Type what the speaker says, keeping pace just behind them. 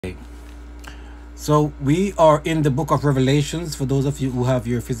So we are in the book of Revelations. For those of you who have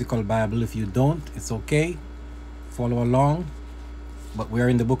your physical Bible, if you don't, it's okay. Follow along. But we're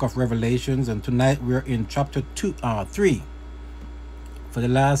in the book of Revelations, and tonight we're in chapter 3. For the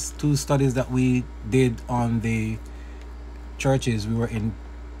last two studies that we did on the churches, we were in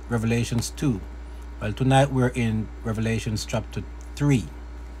Revelations 2. Well, tonight we're in Revelations chapter 3,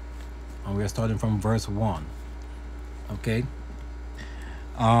 and we're starting from verse 1. Okay?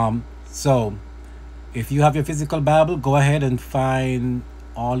 So if you have your physical Bible, go ahead and find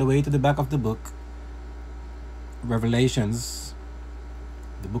all the way to the back of the book, Revelations,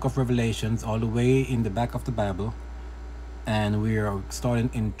 the book of Revelations, all the way in the back of the Bible. And we are starting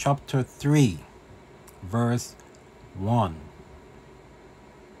in chapter 3, verse 1.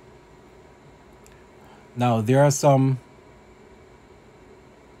 Now there are some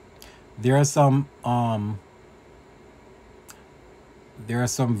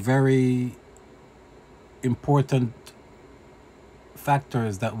very important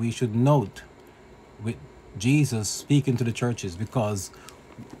factors that we should note with Jesus speaking to the churches, because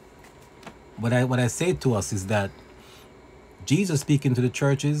what I say to us is that Jesus speaking to the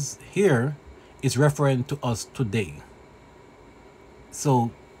churches here is referring to us today. So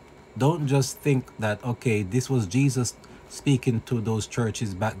don't just think that, okay, this was Jesus speaking to those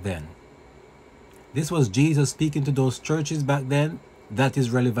churches back then. This was Jesus speaking to those churches back then. That is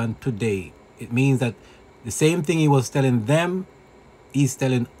relevant today. It means that the same thing he was telling them, he's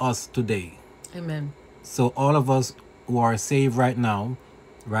telling us today. Amen. So all of us who are saved right now,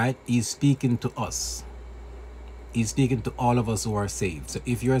 right, he's speaking to us. He's speaking to all of us who are saved. So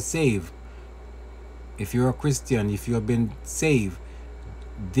if you're saved, if you're a Christian, if you have been saved,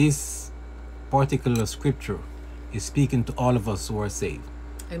 this particular scripture is speaking to all of us who are saved.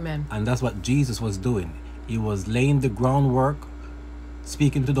 Amen. And that's what Jesus was doing. He was laying the groundwork,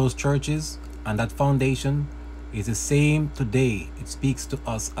 speaking to those churches, and that foundation is the same today. It speaks to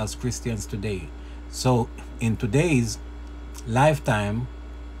us as Christians today. So in today's lifetime,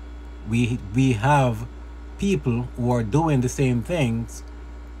 we have people who are doing the same things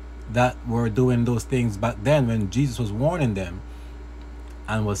that were doing those things back then when Jesus was warning them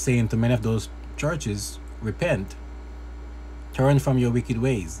and was saying to many of those churches, repent, turn from your wicked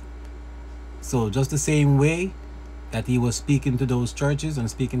ways. So just the same way that he was speaking to those churches and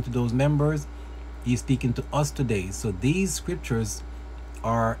speaking to those members, he's speaking to us today. So these scriptures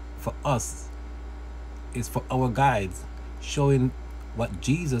are for us, is for our guides, showing what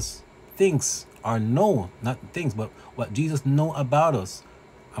Jesus thinks or know, not things, but what Jesus know about us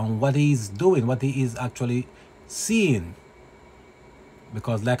and what he's doing, what he is actually seeing.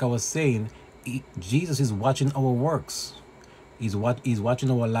 Because like I was saying, Jesus is watching our works. He's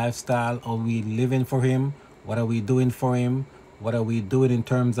watching our lifestyle. Are we living for him? What are we doing for him? What are we doing in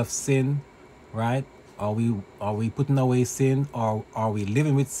terms of sin? Right? Are we putting away sin, or are we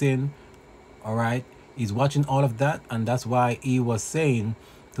living with sin? All right? He's watching all of that, and that's why he was saying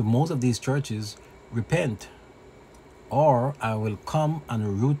to most of these churches, repent, or I will come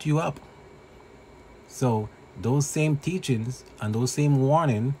and root you up. So those same teachings and those same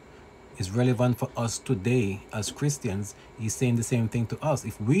warning is relevant for us today as Christians. He's saying the same thing to us.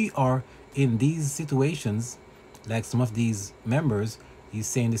 If we are in these situations, like some of these members, he's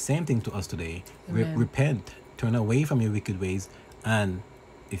saying the same thing to us today. Repent, turn away from your wicked ways, and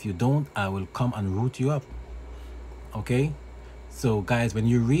if you don't, I will come and root you up. Okay? So guys, when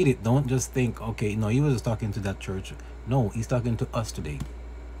you read it, don't just think, okay, no, he was just talking to that church. No, he's talking to us today.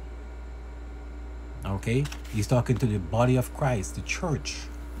 Okay? He's talking to the body of Christ, the church.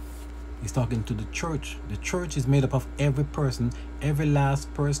 He's talking to the church. The church is made up of every person, every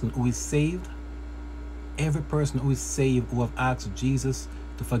last person who is saved. Every person who is saved, who have asked Jesus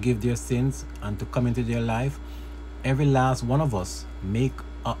to forgive their sins and to come into their life. Every last one of us make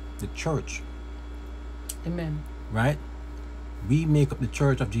up the church. Amen. Right? We make up the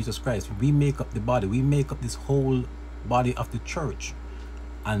church of Jesus Christ. We make up the body. We make up this whole body of the church.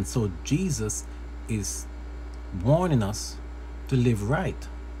 And so Jesus is warning us to live right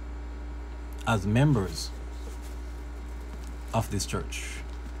as members of this church.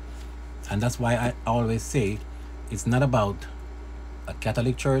 And that's why I always say it's not about a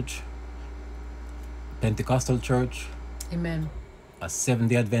Catholic church, Pentecostal church, Amen. a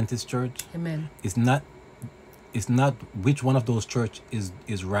Seventh-day Adventist church. Amen. It's not which one of those church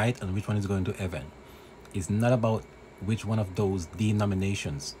is right and which one is going to heaven. It's not about which one of those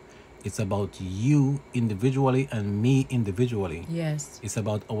denominations. It's about you individually and me individually. Yes. It's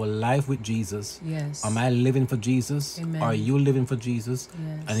about our life with Jesus. Yes. Am I living for Jesus? Amen. Are you living for Jesus?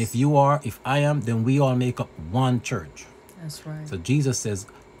 Yes. And if you are, if I am, then we all make up one church. That's right. So Jesus says,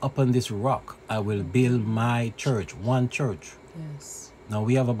 upon this rock I will build my church, one church. Yes. Now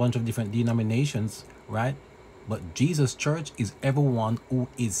we have a bunch of different denominations, right? But Jesus' church is everyone who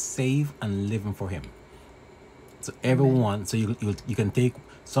is saved and living for him. So everyone, so you can take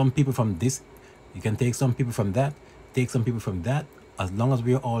some people from this, you can take some people from that, take some people from that. As long as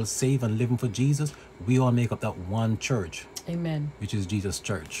we are all saved and living for Jesus, we all make up that one church. Amen. Which is Jesus'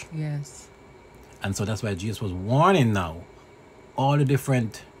 church. Yes. And so that's why Jesus was warning now all the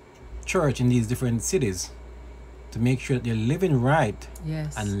different church in these different cities to make sure that they're living right.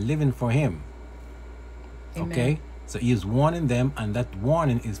 Yes. And living for him. Amen. Okay? So he is warning them, and that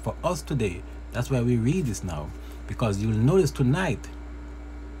warning is for us today. That's why we read this now. Because you'll notice tonight,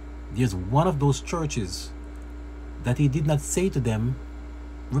 there's one of those churches that he did not say to them,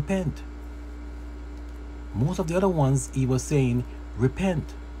 repent. Most of the other ones, he was saying,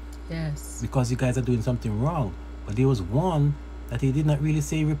 repent. Yes. Because you guys are doing something wrong. But there was one that he did not really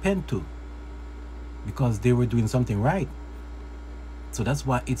say repent to. Because they were doing something right. So that's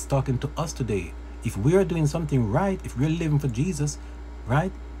why it's talking to us today. If we are doing something right, if we're living for Jesus,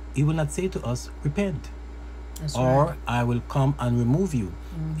 right, he will not say to us, repent. That's or right. I will come and remove you.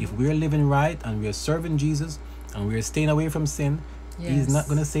 If we're living right and we're serving Jesus and we're staying away from sin, he's not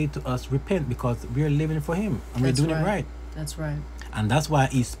going to say to us, repent, because we're living for him and we're doing it right. That's right. And that's why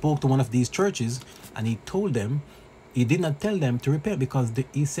he spoke to one of these churches and he told them, he did not tell them to repent because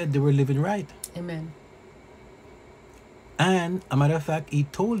he said they were living right. Amen. And a matter of fact, he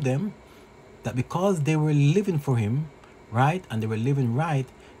told them that because they were living for him, right, and they were living right,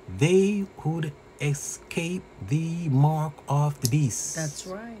 they would escape the mark of the beast. That's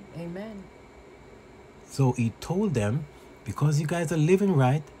right. Amen. So he told them, because you guys are living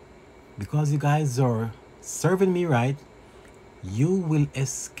right, because you guys are serving me right, you will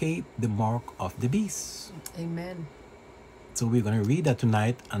escape the mark of the beast. Amen. So we're going to read that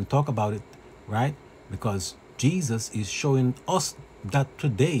tonight and talk about it, right? Because Jesus is showing us that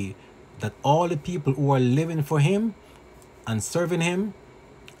today, that all the people who are living for him and serving him,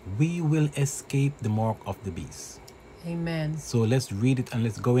 we will escape the mark of the beast. Amen. So let's read it and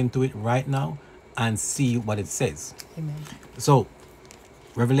let's go into it right now and see what it says. Amen. So,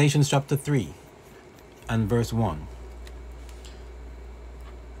 Revelation chapter 3 and verse 1.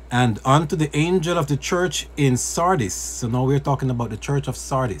 And unto the angel of the church in Sardis. So now we're talking about the church of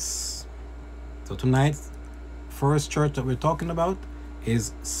Sardis. So tonight, first church that we're talking about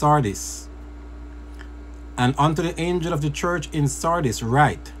is Sardis. And unto the angel of the church in Sardis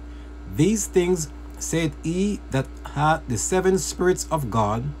write, these things saith he that hath the 7 spirits of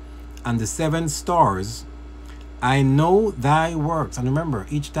God and the 7 stars. I know thy works. And remember,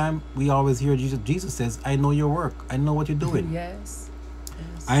 each time we always hear Jesus says, I know your work. I know what you're doing. Yes.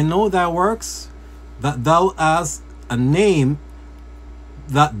 Yes. I know thy works, that thou hast a name,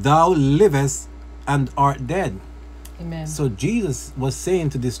 that thou livest and art dead. Amen. So Jesus was saying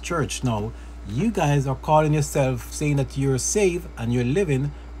to this church, now, you guys are calling yourself saying that you're saved and you're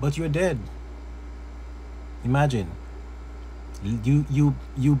living, but you're dead. Imagine. You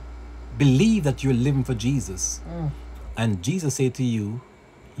believe that you're living for Jesus. And Jesus said to you,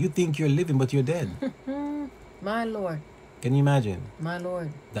 you think you're living, but you're dead. My Lord. Can you imagine? My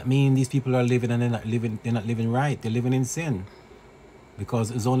Lord. That means these people are living and they're not living right. They're living in sin.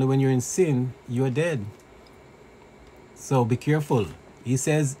 Because it's only when you're in sin, you're dead. So be careful. He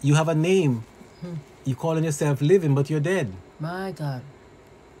says, you have a name. You calling yourself living, but you're dead. My God.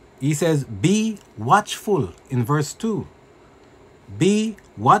 He says, be watchful in verse 2. Be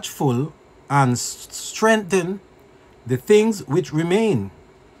watchful and strengthen the things which remain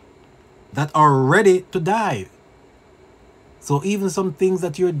that are ready to die. So even some things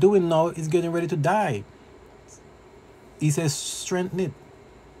that you're doing now is getting ready to die. He says, strengthen it.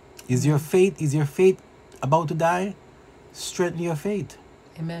 Is your faith about to die? Strengthen your faith.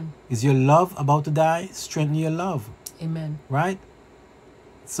 Amen. Is your love about to die? Strengthen your love. Amen. Right?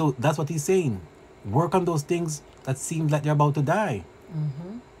 So that's what he's saying. Work on those things that seem like they're about to die.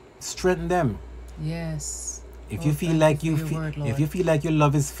 Strengthen them. Yes. If you feel like if you feel like your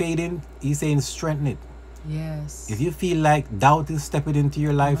love is fading, he's saying strengthen it. Yes. If you feel like doubt is stepping into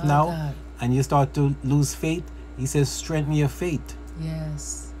your life now, God. and you start to lose faith, he says strengthen your faith.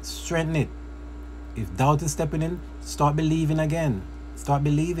 Yes. Strengthen it. If doubt is stepping in, start believing again. Start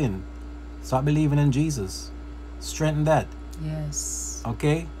believing. Start believing in Jesus. Strengthen that. Yes.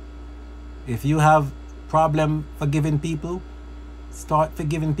 Okay? If you have problem forgiving people, start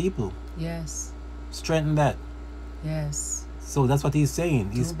forgiving people. Yes. Strengthen that. Yes. So that's what he's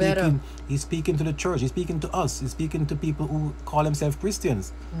saying. He's Do better. He's speaking to the church. He's speaking to us. He's speaking to people who call themselves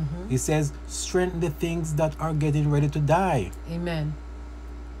Christians. He says, strengthen the things that are getting ready to die. Amen.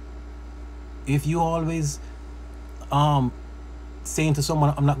 If you always saying to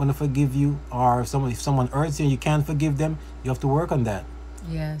someone, I'm not going to forgive you, or if someone hurts you and you can't forgive them, you have to work on that.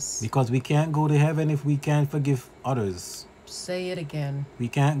 Yes. Because we can't go to heaven if we can't forgive others. Say it again. We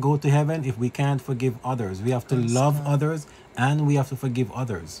can't go to heaven if we can't forgive others. We have to Praise love God. others, and we have to forgive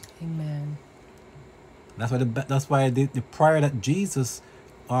others. Amen. That's why the prayer that Jesus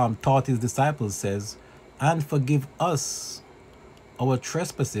taught his disciples says, and forgive us our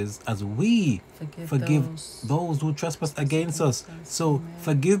trespasses as we forgive those who trespass against us. So Amen.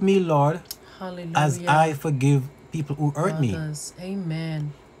 forgive me, Lord, Hallelujah. as I forgive people who hurt me. Others.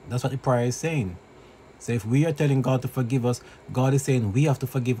 Amen. That's what the prayer is saying. So if we are telling God to forgive us, God is saying we have to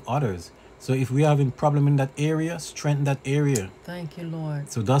forgive others. So if we are having problem in that area, strengthen that area. Thank you,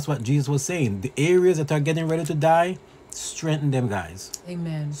 Lord. So that's what Jesus was saying. The areas that are getting ready to die, strengthen them, guys.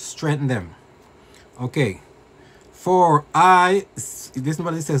 Amen. Strengthen them. Okay. This is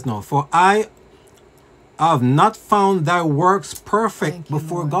what it says now. For I have not found thy works perfect Thank you,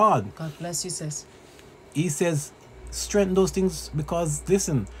 before Lord. God. God bless you, sis. He says, strengthen those things because,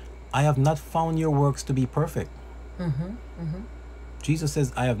 listen, I have not found your works to be perfect. Jesus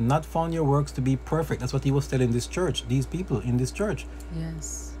says, I have not found your works to be perfect. That's what he was telling this church, these people in this church.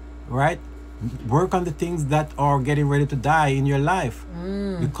 Yes. Right? Work on the things that are getting ready to die in your life.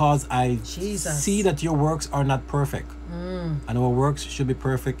 Because I Jesus. see that your works are not perfect. And our works should be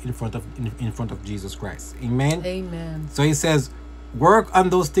perfect in front of Jesus Christ. Amen? Amen. So he says, work on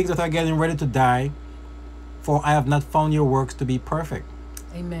those things that are getting ready to die, for I have not found your works to be perfect.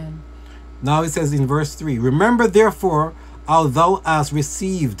 Amen. Now it says in verse 3, remember therefore how thou hast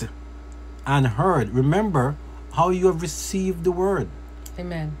received and heard. Remember how you have received the word.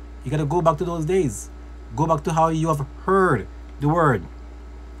 Amen. You got to go back to those days. Go back to how you have heard the word.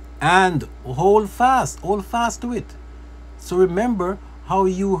 And hold fast to it. So remember how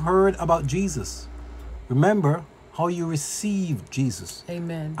you heard about Jesus. Remember how you received Jesus.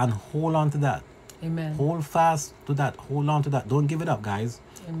 Amen. And hold on to that. Amen. Hold fast to that. Hold on to that. Don't give it up, guys.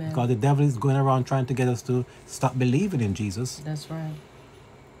 Amen. Because the devil is going around trying to get us to stop believing in Jesus. That's right.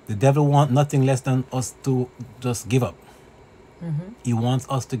 The devil wants nothing less than us to just give up. He wants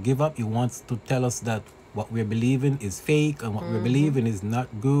us to give up. He wants to tell us that what we're believing is fake, and what we're believing is not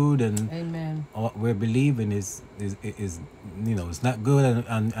good, and Amen. what we're believing is it's not good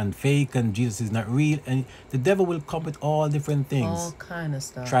and fake, and Jesus is not real. And the devil will come with all different things, All kind of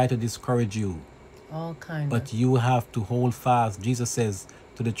stuff. try to discourage you. All kind But of. you have to hold fast. Jesus says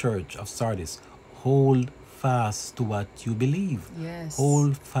to the church of Sardis, hold fast to what you believe. Yes.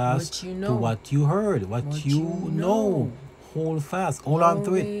 Hold fast What you know. to what you heard, what you know. Hold fast. Hold on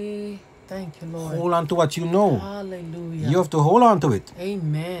to it. Glory. Thank you, Lord. Hold on to what you know. Hallelujah. You have to hold on to it.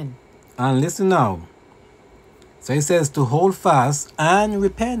 Amen. And listen now. So he says to hold fast and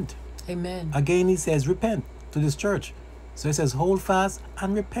repent. Amen. Again, he says repent to this church. So he says hold fast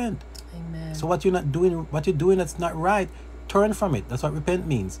and repent. Amen. So what you're doing that's not right, turn from it. That's what repent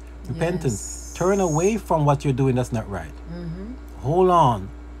means. Repentance. Yes. Turn away from what you're doing that's not right. Hold on.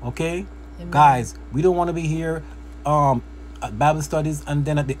 Okay? Amen. Guys, we don't want to be here at Bible studies, and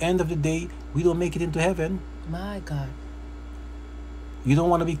then at the end of the day, we don't make it into heaven. My God. You don't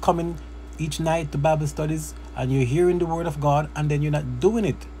want to be coming each night to Bible studies and you're hearing the word of God and then you're not doing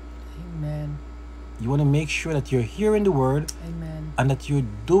it. Amen. You want to make sure that you're hearing the word Amen. and that you're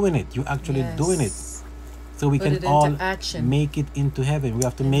doing it. You're actually doing it. So we Put can it into all action. make it into heaven. We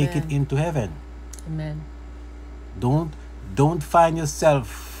have to make it Amen. into heaven. Amen. Don't find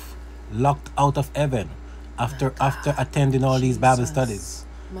yourself locked out of heaven after attending all these Bible Jesus. studies.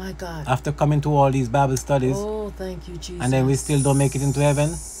 My God. After coming to all these Bible studies, Oh, thank you, Jesus. and then we still don't make it into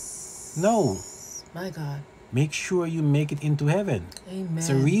heaven. No. My God. Make sure you make it into heaven. Amen. It's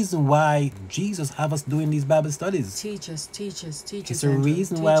a reason why Jesus have us doing these Bible studies. Teach us. It's a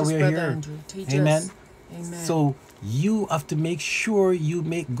reason why we're here. Andrew. Teach Amen. us. Amen. So you have to make sure you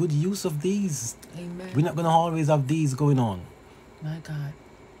make good use of these. Amen. We're not going to always have these going on, My God.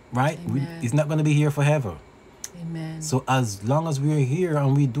 right? Amen. It's not going to be here forever. Amen. So as long as we're here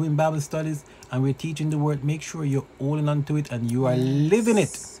and we're doing Bible studies and we're teaching the word, make sure you're holding on to it and you are living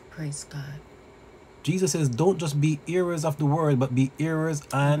it. Praise God. Jesus says, don't just be hearers of the word, but be hearers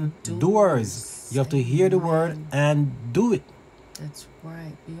and doers. You have to hear the word and do it. That's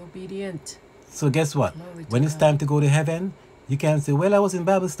right. Be obedient. So guess what? Glory to When it's God. time to go to heaven, you can't say, well, I was in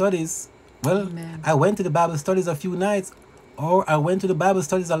Bible studies. Well, Amen. I went to the Bible studies a few nights, or I went to the Bible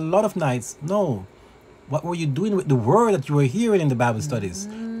studies a lot of nights. No. What were you doing with the word that you were hearing in the Bible studies?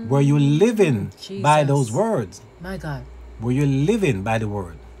 Were you living by those Jesus. words? My God. Were you living by the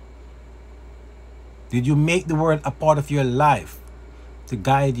word? Did you make the word a part of your life to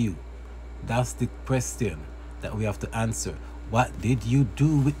guide you? That's the question that we have to answer. What did you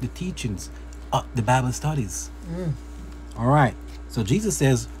do with the teachings of the Bible studies? All right. So Jesus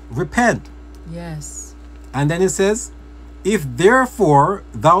says, repent. Yes. And then it says, if therefore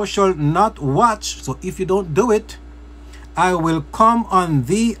thou shalt not watch, so if you don't do it, I will come on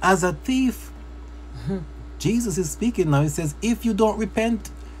thee as a thief. Jesus is speaking now. He says, if you don't repent,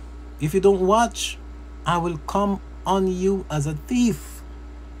 if you don't watch, I will come on you as a thief.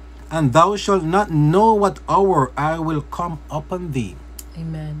 And thou shalt not know what hour I will come upon thee.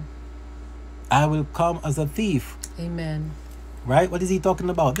 Amen. I will come as a thief. Amen. Right? What is he talking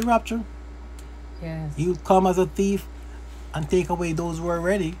about? The rapture. Yes. He will come as a thief and take away those who are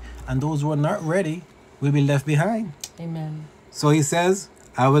ready, and those who are not ready will be left behind. Amen. So he says,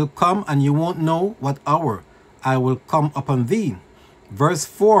 I will come and you won't know what hour I will come upon thee. Verse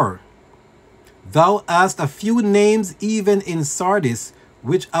 4, thou hast a few names even in Sardis,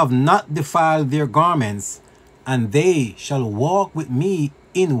 which have not defiled their garments, and they shall walk with me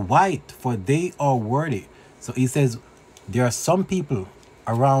in white, for they are worthy. So he says, there are some people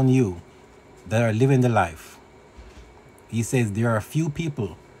around you that are living the life. He says there are a few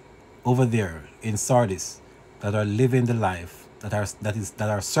people over there in Sardis that are living the life, that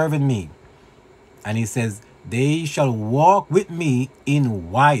are serving me. And he says, they shall walk with me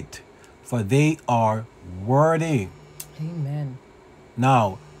in white, for they are worthy. Amen.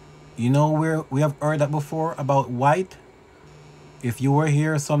 Now, you know where we have heard that before about white? If you were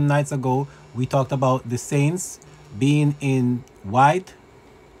here some nights ago, we talked about the saints being in white,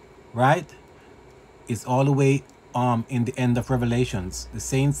 right? It's all the way in the end of Revelations. The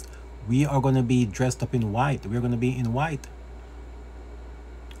saints, we are going to be dressed up in white. We're going to be in white,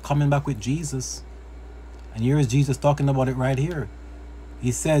 coming back with Jesus. And here is Jesus talking about it right here.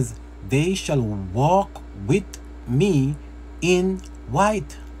 He says, they shall walk with me in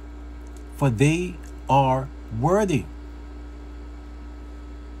white, for they are worthy.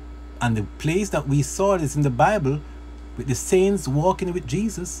 And the place that we saw this in the Bible with the saints walking with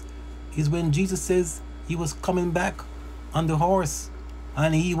Jesus is when Jesus says he was coming back on the horse,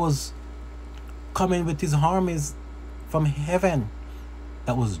 and he was coming with his armies from heaven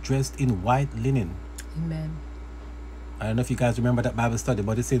that was dressed in white linen. Amen. I don't know if you guys remember that Bible study,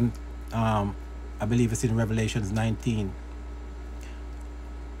 but it's in I believe it's in Revelations 19.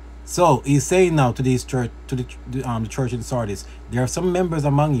 So he's saying now to this church, to the church in Sardis, there are some members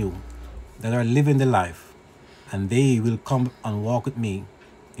among you that are living the life, and they will come and walk with me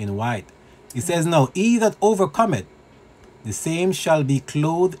in white. He says, now, he that overcometh, the same shall be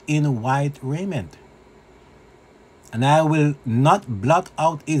clothed in white raiment. And I will not blot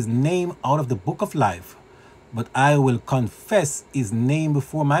out his name out of the book of life, but I will confess his name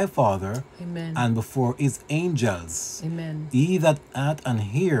before my Father Amen. and before his angels. Amen. He that hath an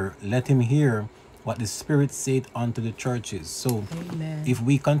ear, let him hear what the Spirit saith unto the churches. So Amen. if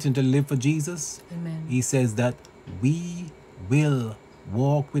we continue to live for Jesus, Amen. he says that we will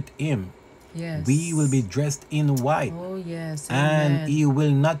walk with him. Yes. We will be dressed in white. Oh, yes. And Amen. he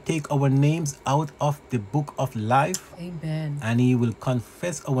will not take our names out of the book of life. Amen. And he will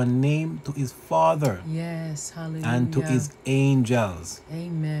confess our name to his Father Yes. Hallelujah. and to his angels.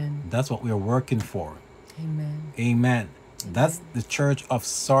 Amen. That's what we're working for. Amen. Amen. That's the church of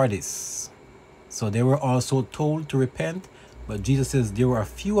Sardis. So they were also told to repent, but Jesus says there were a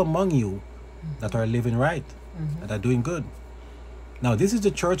few among you that are living right, that are doing good. Now, this is the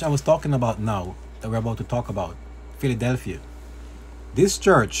church I was talking about now, that we're about to talk about, Philadelphia. This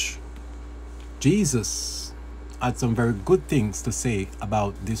church, Jesus had some very good things to say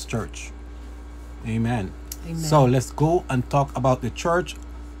about this church. Amen. Amen. So let's go and talk about the church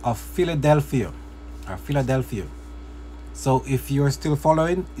of Philadelphia, or Philadelphia. So if you're still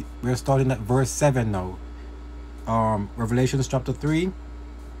following, we're starting at verse 7 now. Revelation chapter 3,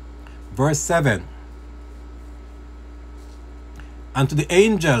 verse 7. And to the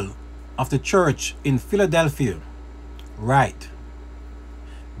angel of the church in Philadelphia write,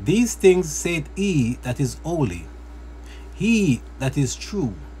 these things saith he that is holy, he that is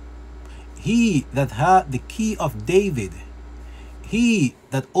true, he that hath the key of David, he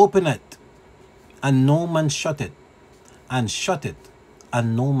that openeth, and no man shutteth, and shutteth,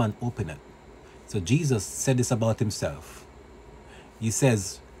 and no man openeth. So Jesus said this about himself. He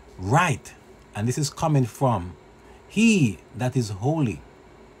says, write, and this is coming from he that is holy.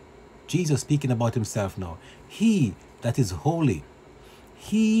 Jesus speaking about himself now. He that is holy,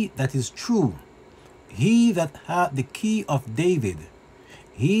 he that is true, he that hath the key of David,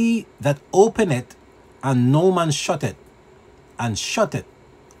 he that openeth, and no man shutteth, and shutteth,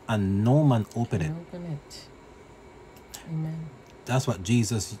 and no man openeth. Open it. Amen. That's what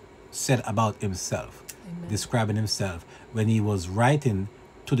Jesus said about himself, Amen. describing himself when he was writing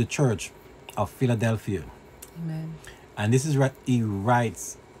to the church of Philadelphia. Amen. And this is what he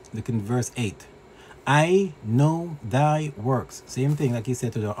writes. Look in verse 8. I know thy works. Same thing like he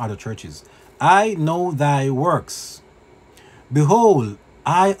said to the other churches. I know thy works. Behold,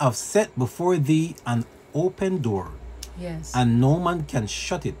 I have set before thee an open door, Yes. and no man can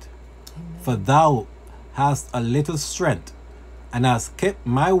shut it. Amen. For thou hast a little strength, and hast kept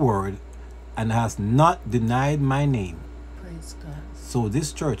my word, and hast not denied my name. Praise God. So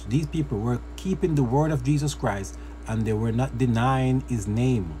this church, these people were keeping the word of Jesus Christ, and they were not denying his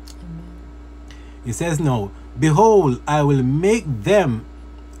name. Amen. He says now, behold, I will make them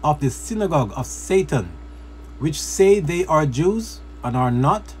of the synagogue of Satan, which say they are Jews and are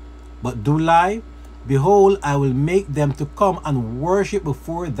not, but do lie. Behold, I will make them to come and worship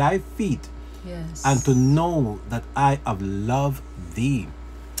before thy feet, Yes. and to know that I have loved thee.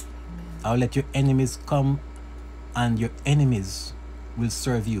 I'll let your enemies come, and your enemies will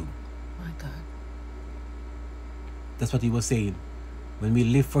serve you. My God. That's what he was saying. When we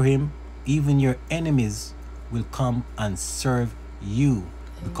live for him, even your enemies will come and serve you,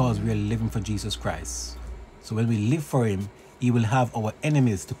 because we are living for Jesus Christ. So when we live for him, he will have our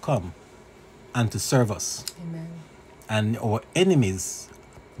enemies to come and to serve us. Amen. And our enemies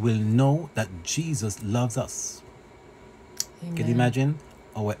will know that Jesus loves us. Amen. Can you imagine?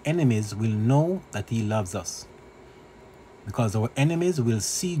 Our enemies will know that he loves us, because our enemies will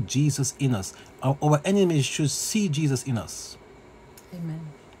see Jesus in us. Our enemies should see Jesus in us. Amen.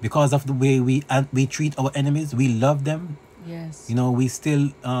 Because of the way we treat our enemies, we love them. Yes. You know, we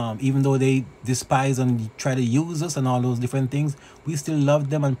still, even though they despise and try to use us and all those different things, we still love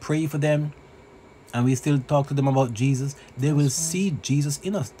them and pray for them. And we still talk to them about Jesus. They will see Jesus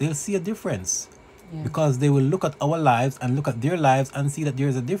in us. They'll see a difference. Yeah. Because they will look at our lives and look at their lives and see that there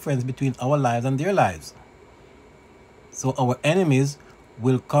is a difference between our lives and their lives. So our enemies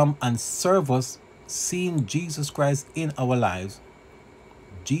will come and serve us, seeing Jesus Christ in our lives.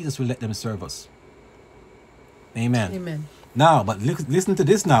 Jesus will let them serve us. Amen. Amen. Now, but listen to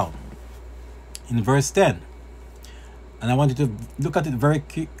this now. In verse 10. And I want you to look at it very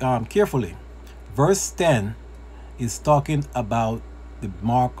carefully. Verse 10 is talking about the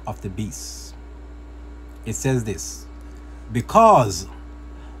mark of the beast. It says this: because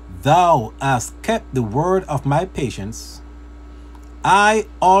thou hast kept the word of my patience, I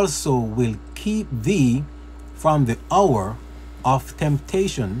also will keep thee from the hour of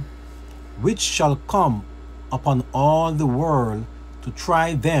temptation, which shall come upon all the world to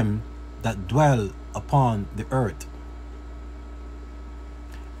try them that dwell upon the earth.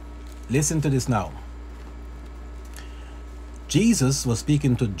 Listen to this now. Jesus was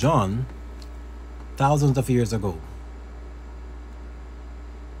speaking to John thousands of years ago.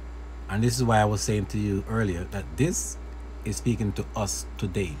 And this is why I was saying to you earlier that this is speaking to us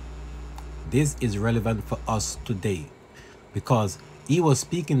today. This is relevant for us today, because he was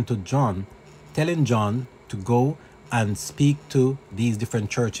speaking to John, telling John to go and speak to these different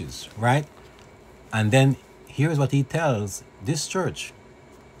churches, right? And then here's what he tells this church.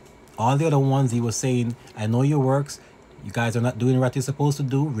 All the other ones he was saying, I know your works. You guys are not doing what you're supposed to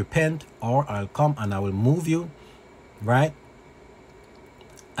do. Repent, or I'll come and I will move you, right?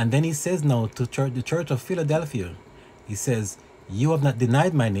 And then he says now to the church of Philadelphia, he says, you have not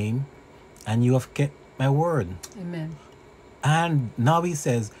denied my name, and you have kept my word. Amen. And now he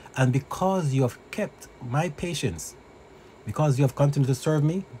says, and because you have kept my patience, because you have continued to serve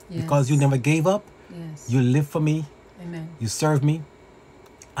me, because you never gave up, Yes. you live for me, Amen. you serve me,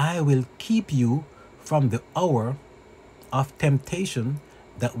 I will keep you from the hour of temptation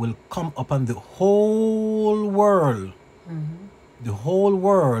that will come upon the whole world. Mm-hmm. The whole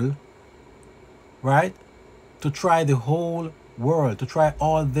world, right? To try the whole world, to try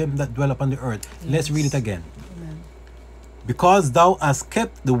all them that dwell upon the earth. Let's read it again. Amen. Because thou hast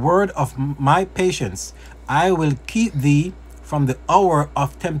kept the word of my patience, I will keep thee from the hour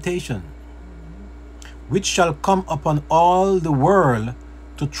of temptation, which shall come upon all the world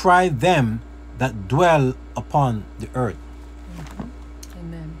to try them that dwell upon the earth.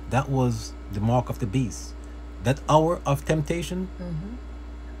 Amen. That was the mark of the beast. That hour of temptation,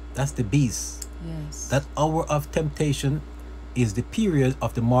 that's the beast. Yes. That hour of temptation is the period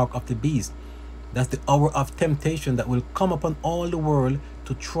of the mark of the beast. That's the hour of temptation that will come upon all the world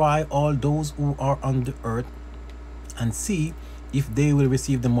to try all those who are on the earth and see if they will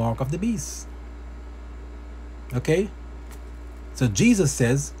receive the mark of the beast. Okay? So Jesus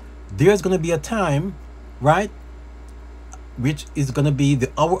says there's going to be a time, right, which is going to be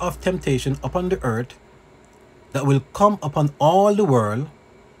the hour of temptation upon the earth that will come upon all the world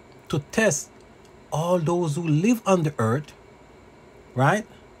to test all those who live on the earth, right?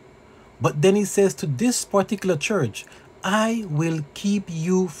 But then he says to this particular church, I will keep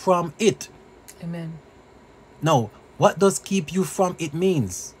you from it. Amen. Now, what does keep you from it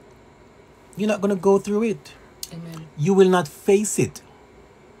means? You're not going to go through it. Amen. You will not face it.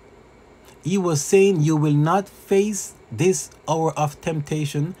 He was saying you will not face this hour of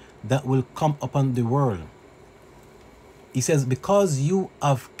temptation that will come upon the world. He says, because you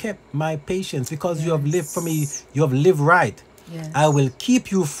have kept my patience, because you have lived for me, you have lived right, Yes. I will keep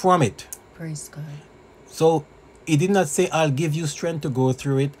you from it. Praise God. So he did not say, I'll give you strength to go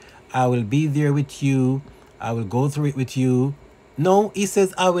through it. I will be there with you. I will go through it with you. No, he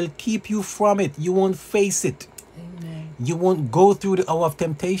says, I will keep you from it. You won't face it. Amen. You won't go through the hour of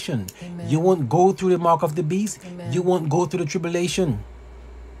temptation. Amen. You won't go through the mark of the beast. Amen. You won't go through the tribulation.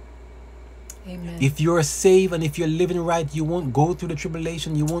 Amen. If you're saved and if you're living right, you won't go through the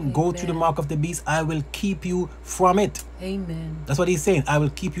tribulation. You won't go through the Amen. mark of the beast. I will keep you from it. Amen. That's what he's saying. I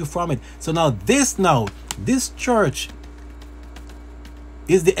will keep you from it. So now, this church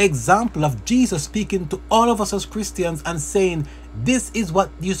is the example of Jesus speaking to all of us as Christians and saying, this is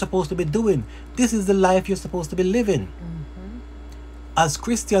what you're supposed to be doing. This is the life you're supposed to be living. As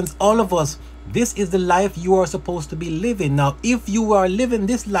Christians, all of us, this is the life you are supposed to be living. Now, if you are living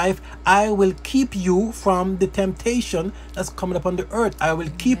this life, I will keep you from the temptation that's coming upon the earth. I will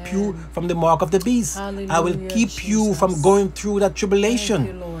keep you from the mark of the beast. I will Hallelujah, keep you from Jesus. going through that tribulation.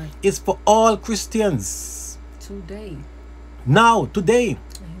 Thank you, Lord. It's for all Christians. Today. Now, today.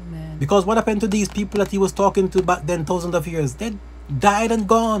 Amen. Because what happened to these people that he was talking to back then, thousands of years? They died and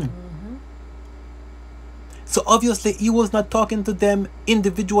gone. So obviously he was not talking to them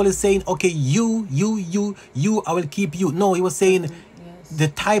individually saying, okay, you, I will keep you. No, he was saying Yes. the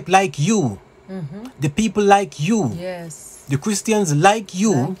type like you, the people like you, Yes. the Christians like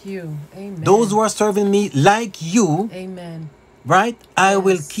you, Thank you. Amen. those who are serving me like you, Amen. right? I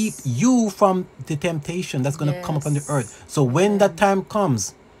will Yes. keep you from the temptation that's going to come upon the Yes. earth. So when that time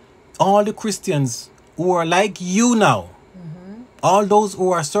comes, all the Christians who are like you now, all those who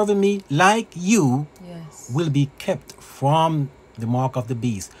are serving me like you, Yes. will be kept from the mark of the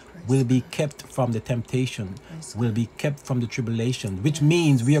beast, Praise will be kept from the temptation, Praise will be kept from the tribulation, which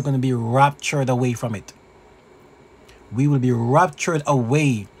means we are going to be raptured away from it. We will be raptured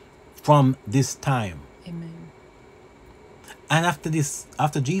away from this time. Amen. And after this,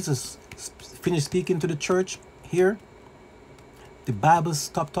 after Jesus finished speaking to the church here, the Bible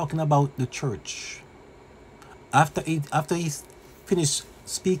stopped talking about the church. After he finished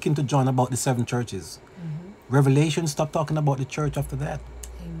speaking to John about the 7 churches, Revelation stopped talking about the church after that.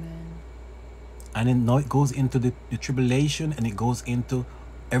 Amen. And then now it goes into the tribulation, and it goes into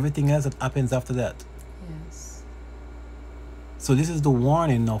everything else that happens after that. Yes. So this is the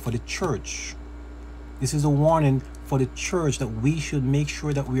warning now for the church. This is a warning for the church that we should make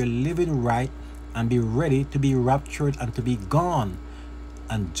sure that we are living right and be ready to be raptured and to be gone.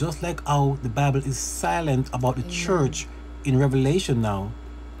 And just like how the Bible is silent about the church in Revelation now,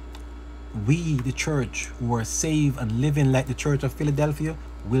 we, the church, who are saved and living like the church of Philadelphia,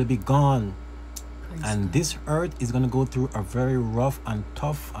 will be gone. Praise And God. this earth is going to go through a very rough and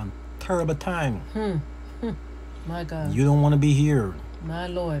tough and terrible time. My God. You don't want to be here. My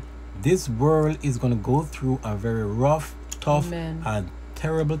Lord. This world is going to go through a very rough, tough, Amen. and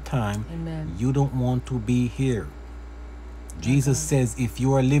terrible time. Amen. You don't want to be here. Jesus says, if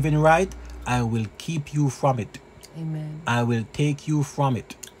you are living right, I will keep you from it. Amen. I will take you from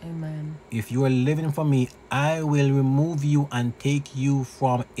it. Amen. If you are living for me, I will remove you and take you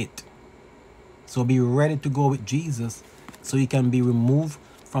from it. So be ready to go with Jesus so you can be removed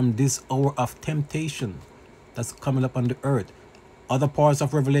from this hour of temptation that's coming up on the earth. Other parts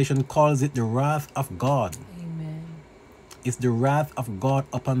of Revelation calls it the wrath of God. Amen. It's the wrath of God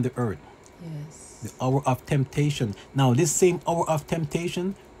upon the earth. Yes. The hour of temptation. Now, this same hour of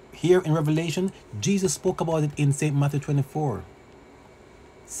temptation here in Revelation, Jesus spoke about it in St. Matthew 24.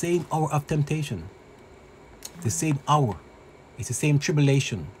 Same hour of temptation. The same hour. It's the same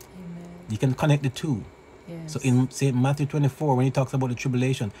tribulation. Amen. You can connect the two. Yes. So in St. Matthew 24, when he talks about the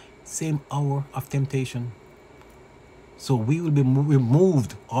tribulation, same hour of temptation. So we will be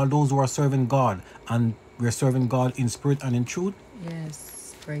removed, all those who are serving God, and we're serving God in spirit and in truth.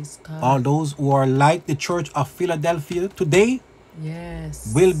 Yes. Praise God. All those who are like the church of Philadelphia today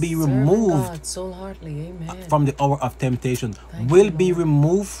Yes. will be Serving removed God soul-heartedly. Amen. from the hour of temptation, Thank will you, be Lord.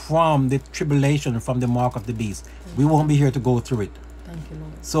 removed from the tribulation, from the mark of the beast. We won't be here to go through it. Thank you,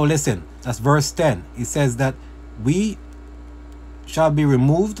 Lord. So listen, that's verse 10. It says that we shall be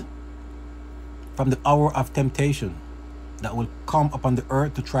removed from the hour of temptation. that will come upon the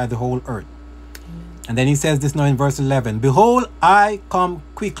earth to try the whole earth. And then he says this now in verse 11. Behold, I come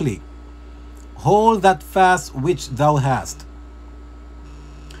quickly. Hold that fast which thou hast,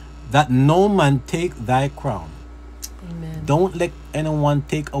 that no man take thy crown. Amen. Don't let anyone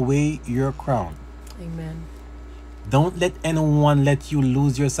take away your crown. Amen. Don't let anyone let you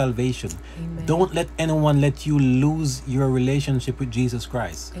lose your salvation. Amen. Don't let anyone let you lose your relationship with Jesus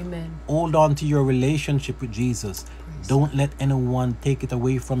Christ. Amen. Hold on to your relationship with Jesus. Praise Don't let anyone take it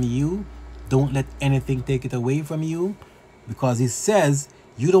away from you. Don't let anything take it away from you, because he says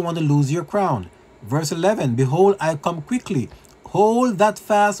you don't want to lose your crown. Verse 11, behold, I come quickly. Hold that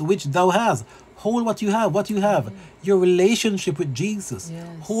fast which thou hast. Hold what you have, your relationship with Jesus. Yes.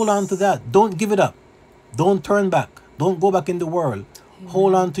 Hold on to that. Don't give it up. Don't turn back. Don't go back in the world.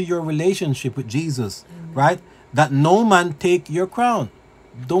 Hold on to your relationship with Jesus, right? That no man take your crown.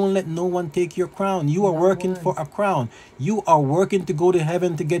 Don't let no one take your crown. You are working for a crown. You are working to go to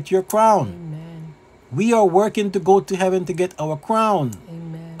heaven to get your crown. Amen. We are working to go to heaven to get our crown.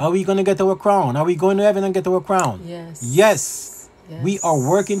 Amen. Are we going to get our crown? Are we going to heaven and get our crown? Yes. Yes. Yes. We are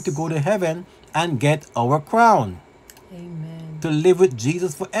working to go to heaven and get our crown. Amen. To live with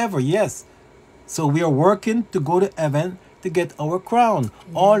Jesus forever. Yes. So we are working to go to heaven to get our crown.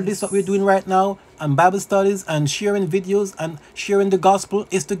 All this what we're doing right now, and Bible studies and sharing videos and sharing the gospel,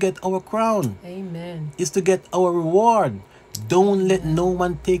 is to get our crown. Amen. Is to get our reward. Don't let no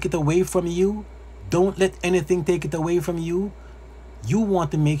one take it away from you. Don't let anything take it away from you. You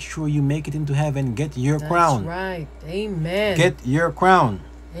want to make sure you make it into heaven. Get your crown. That's right. Amen. Get your crown.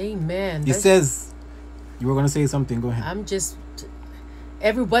 Amen. It says, you were going to say something. Go ahead. I'm just,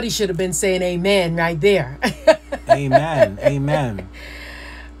 everybody should have been saying amen right there. Amen. Amen.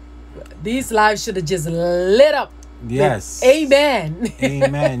 These lives should have just lit up. Yes. Amen.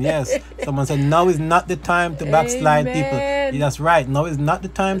 Amen. Yes. Someone said, now is not the time to backslide, Amen. people. Yeah, that's right. Now is not the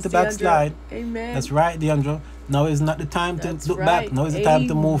time to backslide. Amen. That's right, Deandra. Now is not the time to That's look right. back. Now is the time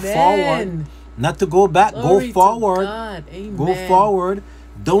to move Amen. forward. Not to go back. Glory Go forward. to God. Amen. Go forward.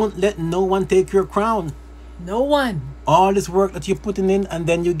 Don't let no one take your crown. No one. All this work that you're putting in and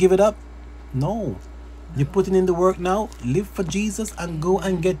then you give it up. No. You're putting in the work now. Live for Jesus and go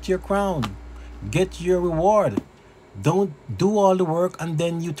and get your crown. Get your reward. Don't do all the work and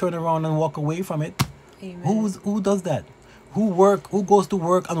then you turn around and walk away from it. Amen. Who does that? Who goes to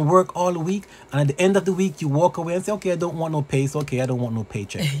work and work all week, and at the end of the week you walk away and say, okay, I don't want no pay. It's okay, I don't want no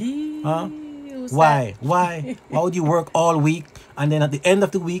paycheck. Huh? Why? Why would you work all week and then at the end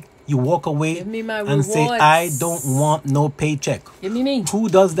of the week you walk away Give me my and say, rewards. I don't want no paycheck? Give me. Who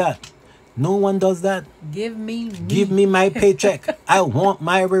does that? No one does that. Give me. Give me my paycheck. I want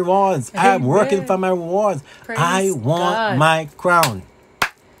my rewards. I'm working for my rewards. Praise I want God. my crown.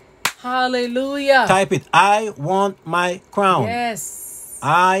 Hallelujah. Type it. I want my crown. Yes.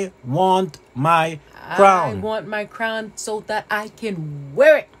 I want my I crown. want my crown so that I can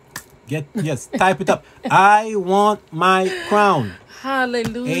wear it. Yes, type it up. I want my crown.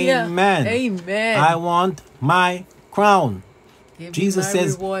 Hallelujah. Amen. Amen. I want my crown. Give Jesus me my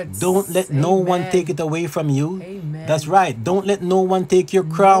says, rewards. don't let no one Amen. take it away from you. Amen. That's right. Don't let no one take your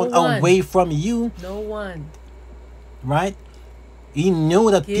crown one. away from you. No one. Right? He know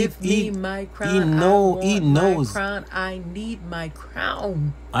that Give me my crown. He knows. My crown. I need my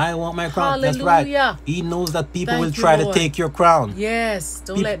crown. I want my crown. That's Hallelujah. right. He knows that people Thank will you, try Lord. to take your crown. Yes.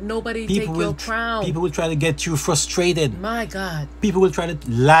 Don't let nobody take your crown. People will try to get you frustrated. My God. People will try to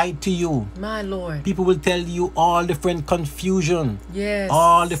lie to you. My Lord. People will tell you all different confusion. Yes.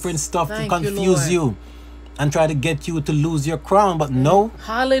 All different stuff Thank to you, confuse Lord. you and try to get you to lose your crown. But no.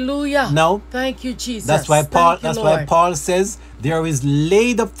 Hallelujah. No. Thank you, Jesus. That's why Paul. Thank you, That's Lord. why Paul says, "There is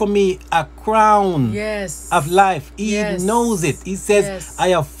laid up for me a crown Yes. of life." He Yes. knows it. He says, Yes. "I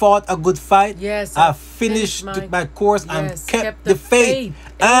have fought a good fight. Yes. I've finished my course and Yes. kept the faith.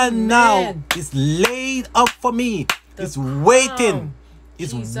 And now Amen. it's laid up for me. The It's waiting. crown.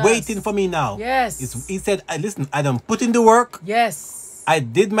 It's Jesus. waiting for me now." Yes. He said, "Listen, I done put in the work. Yes. I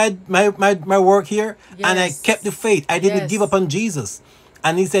did my work here, and I Yes. kept the faith. I didn't Yes. give up on Jesus."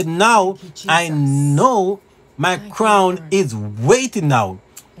 And he said, "Now Thank you, I Jesus. know my Thank you, crown Lord. is waiting now,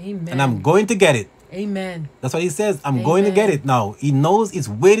 Amen. and I'm going to get it." Amen. That's what he says. I'm going to get Amen. it now. He knows it's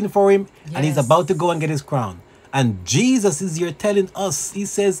waiting for him, and he's Yes. about to go and get his crown. And Jesus is here telling us, he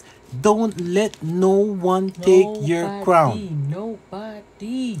says, don't let no one take your crown.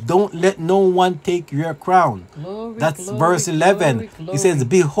 Nobody. Don't let no one take your crown. Glory, That's glory, verse 11. glory, glory. He says,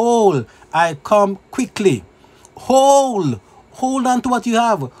 behold, I come quickly. Hold on to what you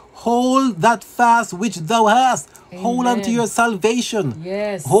have. Hold that fast which thou hast. Hold on to Amen. your salvation.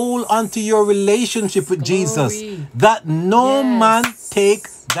 Yes. Hold on to your relationship with Jesus. Glory. That no man Yes. take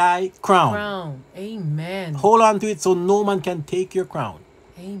thy crown. Crown. Amen. Hold on to it so no man can take your crown.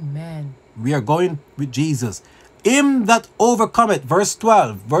 Amen. We are going with Jesus. Him that overcometh, verse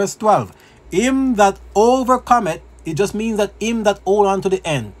 12, verse 12. Him that overcometh, it just means that him that hold on to the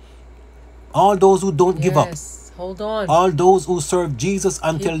end. All those who don't give up. Yes. Hold on. All those who serve Jesus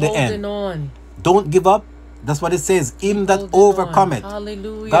until Keep the holding end. on. Don't give up. That's what it says. Him that Holding on. overcometh.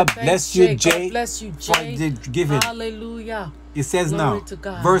 Hallelujah. God Thanks, bless you, Jay. Jay, God bless you, for Jay. the giving. Hallelujah. It says Glory now, to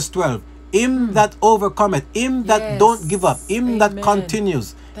God. verse 12. Him that overcometh, him that Yes. don't give up, him that Amen.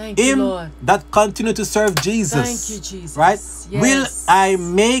 continues, Thank you, him Lord. that continue to serve Jesus. Thank you, Jesus. Right? Yes. Will I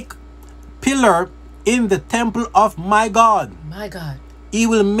make pillar in the temple of my God? My God. He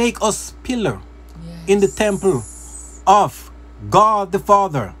will make us pillar Yes. in the temple of God the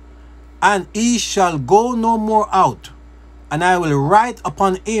Father, and he shall go no more out. And I will write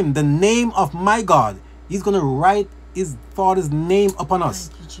upon him the name of my God. He's going to write his Father's name upon us.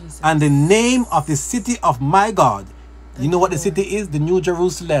 Thank you, Jesus. And the name of the city of my God. You know you, what the Lord. city is? The New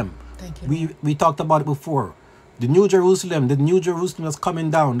Jerusalem. Thank you, We talked about it before. The New Jerusalem is coming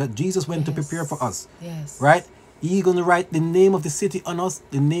down that Jesus went to prepare for us. Yes. Right? He's going to write the name of the city on us,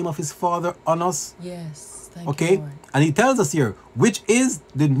 the name of his Father on us. Yes. Thank Okay? you, Lord. And he tells us here, which is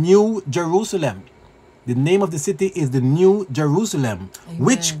the New Jerusalem. The name of the city is the New Jerusalem,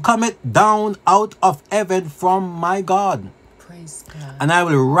 which Amen. cometh down out of heaven from my God. Praise God. And I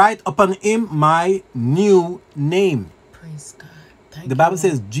will write upon him my new name. Praise God. Thank The you, Bible Lord.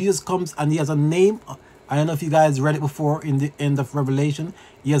 says Jesus comes and he has a name. I don't know if you guys read it before in the end of Revelation.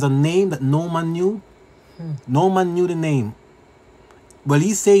 He has a name that no man knew. No man knew the name. Well,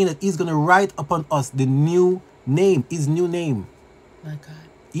 he's saying that he's going to write upon us the new name, his new name. My God.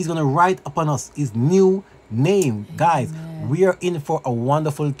 He's going to write upon us his new name. Amen. Guys, we are in for a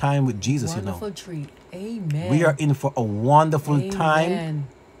wonderful time with Jesus, Wonderful you know. treat. Amen. We are in for a wonderful time Amen.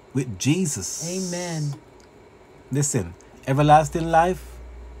 with Jesus. Amen. Listen, everlasting life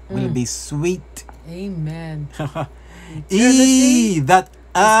will be sweet. Amen. He that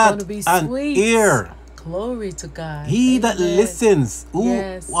It's going hath to be an sweet. ear, Glory to God. he that Amen. listens,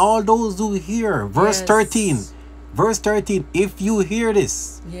 Yes. all those who hear. Verse Yes. 13. Verse 13, if you hear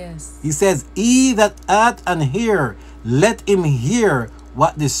this, Yes. he says, he that hath an ear, let him hear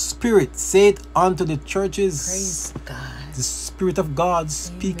what the Spirit saith unto the churches. Praise God. The Spirit of God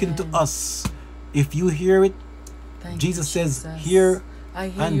speaking to Amen. us. If you hear it, Thank Jesus you, says, Jesus. hear I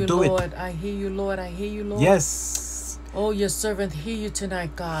hear and you, do it. Lord. I hear you, Lord. I hear you, Lord. Yes. Oh, your servant hear you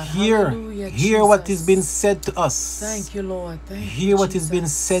tonight, God. Hear, Hallelujah, hear what Jesus. is being said to us. Thank you, Lord. Thank Hear you, what is being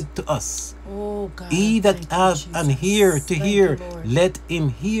Jesus. said to us. Oh, God. He that thank you, hath an Jesus. ear to Thank hear, you, Lord. let him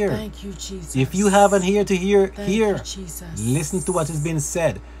hear. Thank you, Jesus. If you have an ear to hear, Thank hear. you, Jesus. Listen to what is being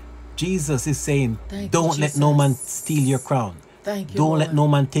said. Jesus is saying, Thank you, don't let no man Jesus. steal your crown. Thank you, Don't Lord. let no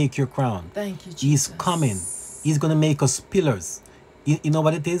man take your crown. Thank you, He's Jesus. coming. He's going to make us pillars. You know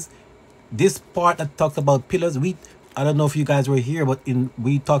what it is? This part that talks about pillars, I don't know if you guys were here, but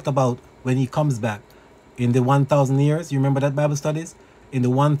we talked about when he comes back in the 1,000 years. You remember that Bible studies? In the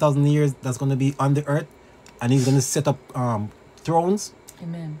 1,000 years that's going to be on the earth, and he's going to set up thrones.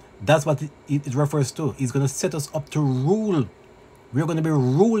 Amen. That's what it refers to. He's going to set us up to rule. We're going to be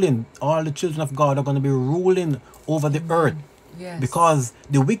ruling. All the children of God are going to be ruling over the earth. Yes. Because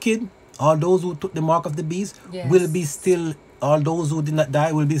the wicked, all those who took the mark of the beast, Yes. will be still, all those who did not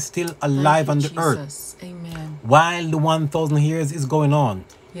die will be still alive on the earth. Jesus. Amen. While the 1,000 years is going on.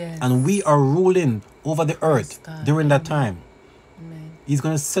 Yes. And we are ruling over the Praise earth God. during that Amen. time. Amen. He's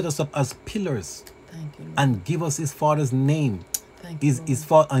going to set us up as pillars Thank you, Lord. and give us his Father's name. Thank you, His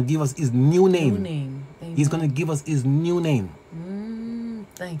Father, and give us his new name. New name. Amen. He's going to give us his new name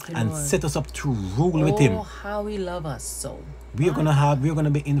Thank you, and Lord. set us up to rule with him. Oh, how he love us so. We're gonna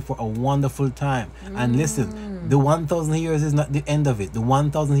be in for a wonderful time. And listen, the 1,000 years is not the end of it. The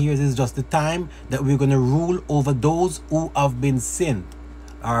 1,000 years is just the time that we're gonna rule over those who have been sinned,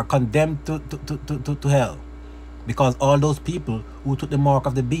 are condemned to hell. Because all those people who took the mark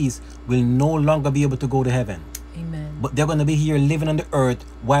of the beast will no longer be able to go to heaven. Amen. But they're gonna be here living on the earth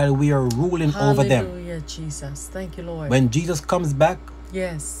while we are ruling over them. Hallelujah, Jesus. Thank you, Lord. When Jesus comes back,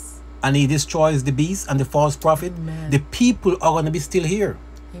 Yes. and he destroys the beast and the false prophet, Amen. the people are going to be still here.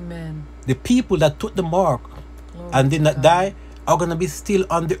 Amen. The people that took the mark Glory and did to not God. die are going to be still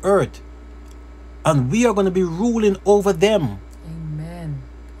on the earth. And we are going to be ruling over them. Amen.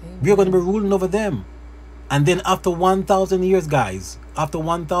 We are going to be ruling over them. And then after 1,000 years, guys, after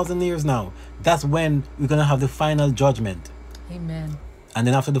 1,000 years now, that's when we're going to have the final judgment. Amen. And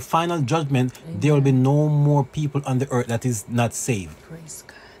then after the final judgment, there will be no more people on the earth that is not saved. Praise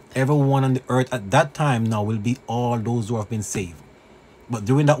God. Everyone on the earth at that time now will be all those who have been saved. But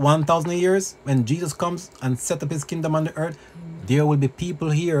during that 1,000 years, when Jesus comes and set up his kingdom on the earth, there will be people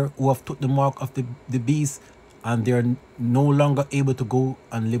here who have took the mark of the beast, and they're no longer able to go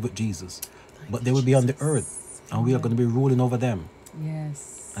and live with Jesus. But they will be on the earth, and we are going to be ruling over them.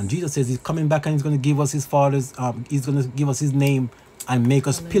 Yes. And Jesus says he's coming back and he's going to give us his father's, he's going to give us his name and make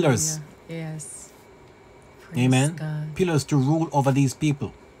us pillars. Yes. Amen. God. Pillars to rule over these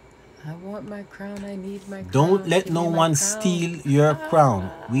people. I want my crown. I need my crown. Don't let Give no me my one crown. steal your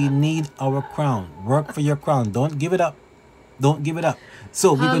crown. We need our crown. Work for your crown. Don't give it up. Don't give it up.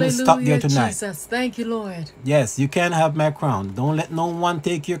 So we're going to stop there tonight. Jesus. Thank you, Lord. Yes, you can have my crown. Don't let no one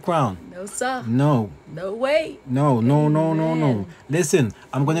take your crown. No, sir. No. No way. No. Listen,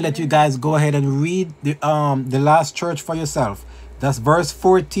 I'm going to let you guys go ahead and read the last church for yourself. That's verse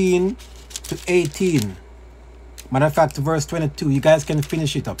 14 to 18. Matter of fact, verse 22. You guys can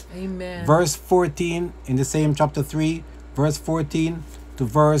finish it up. Amen. Verse 14 in the same chapter 3. Verse 14 to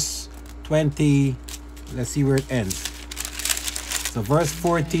verse 20. Let's see where it ends. So verse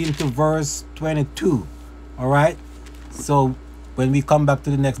 14 to verse 22. All right. So when we come back to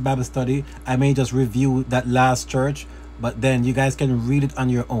the next Bible study, I may just review that last church, but then you guys can read it on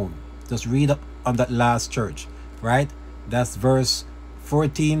your own. Just read up on that last church, right? That's verse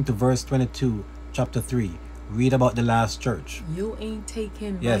 14 to verse 22, chapter 3. Read about the last church. You ain't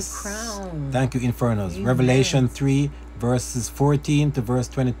taking Yes. my crown. Thank you, Infernos. Amen. Revelation 3, verses 14 to verse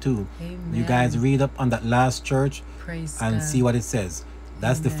 22. Amen. You guys read up on that last church Praise and God. see what it says.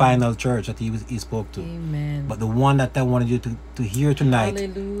 That's the Amen. final church that he spoke to. Amen. But the one that I wanted you to hear tonight is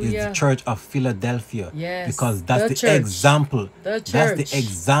Hallelujah. the church of Philadelphia. Yes, Because that's the the church. example. The That's church. the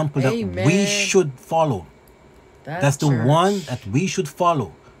example that Amen. we should follow. That's the church. one that we should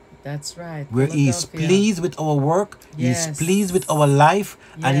follow. That's right. Where he's Philadelphia. pleased with our work, Yes. he's pleased with our life,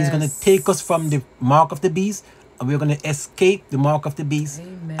 and he's going to Yes. take us from the mark of the beast, and we're going to escape the mark of the beast,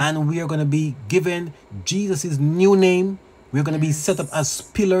 Amen. and we are going to be given Jesus' new name. We're going to be set up as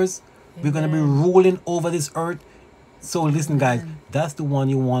pillars. We're going to be Amen. ruling over this earth. So listen, guys, that's the one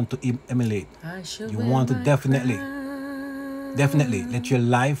you want to emulate. I shall You wear want to my definitely crown.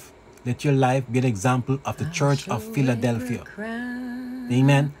 let your life be an example of the church of Philadelphia.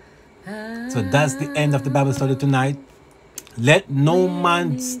 Amen. So that's the end of the Bible study tonight. Let no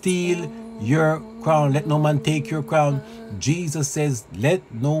man steal your crown. Let no man take your crown. Jesus says, let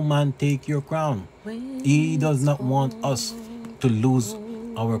no man take your crown. He does not want us to lose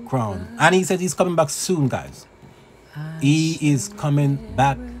our crown. And he said he's coming back soon, guys. He is coming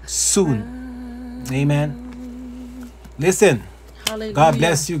back soon. Amen. Listen. Hallelujah. God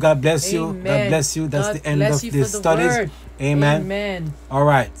bless you. God bless you. Amen. God bless you. That's God the end bless of you the for the studies. word. Amen. Amen. All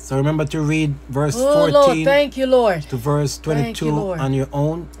right. So remember to read verse Oh, 14 Lord, thank you, Lord. to verse Thank 22 you, Lord. on your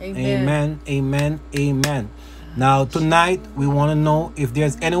own. Amen. Amen. Now tonight we want to know if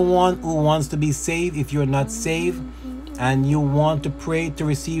there's anyone who wants to be saved. If you're not saved and you want to pray to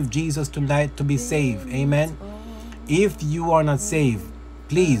receive Jesus tonight to be saved. Amen. If you are not saved,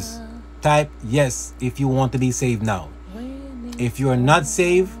 please type yes if you want to be saved now. If you are not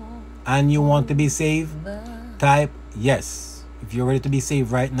saved and you want to be saved, type yes. If you're ready to be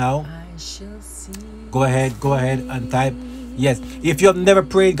saved right now, I shall see. go ahead and type yes. If you have never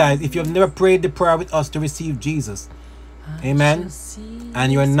prayed, guys, if you have never prayed the prayer with us to receive Jesus, amen,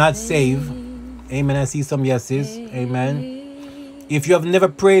 and you're not saved, amen, I see some yeses, amen. If you have never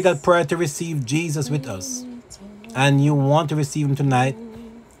prayed that prayer to receive Jesus with us and you want to receive him tonight,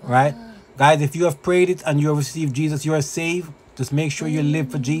 right, guys, if you have prayed it and you have received Jesus, you are saved. Just make sure you live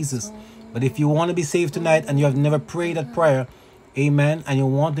for Jesus. But if you want to be saved tonight and you have never prayed that prayer, amen, and you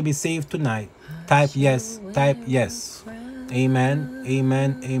want to be saved tonight, type yes. Amen,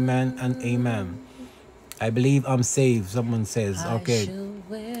 and amen. I believe I'm saved, someone says. Okay.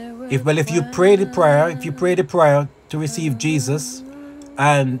 If you pray the prayer to receive Jesus,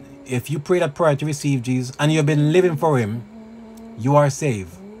 and if you pray that prayer to receive Jesus and you've been living for him, you are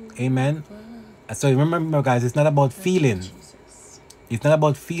saved. Amen. So remember, guys, it's not about feeling. It's not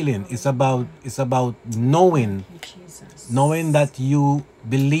about feeling. It's about knowing that you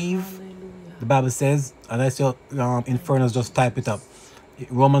believe. The Bible says, and I saw Infernos just type it up.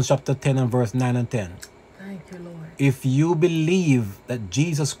 Romans chapter 10 and verse 9 and 10. Thank you, Lord. If you believe that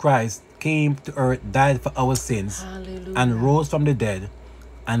Jesus Christ came to earth, died for our sins, Hallelujah. and rose from the dead,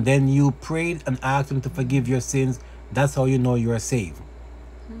 and then you prayed and asked him to forgive your sins, that's how you know you are saved.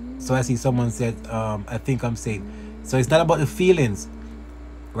 So I see someone said, I think I'm saved. So it's not about the feelings,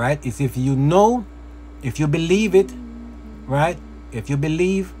 right? It's if you know, if you believe it, right? if you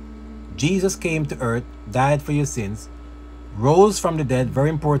believe Jesus came to earth, died for your sins, rose from the dead, very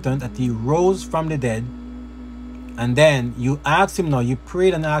important that he rose from the dead, and then you ask him now, you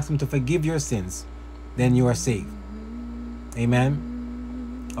prayed and asked him to forgive your sins, then you are saved.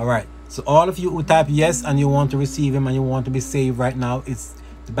 Amen. All right. So all of you who type yes and you want to receive him and you want to be saved right now, it's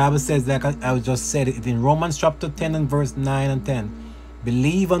the Bible says, like I just said it in Romans chapter 10 and verse 9 and 10.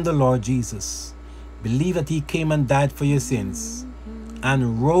 Believe on the Lord Jesus. Believe that he came and died for your sins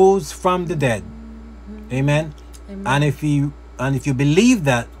and rose from the dead. Amen. Amen. And if you believe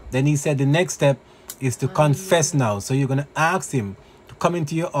that, then he said the next step is to confess now. So you're going to ask him to come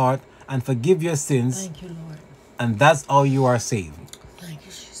into your heart and forgive your sins. Thank you, Lord. And that's how you are saved. Thank you,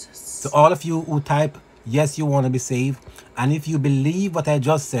 Jesus. So all of you who type yes, you want to be saved, and if you believe what I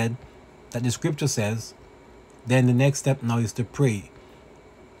just said, that the scripture says, then the next step now is to pray.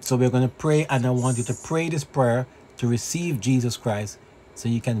 So we're going to pray, and I want you to pray this prayer to receive Jesus Christ so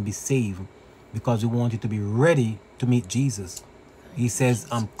you can be saved, because we want you to be ready to meet Jesus. He says,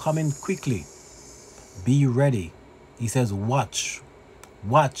 I'm coming quickly. Be ready. He says, watch.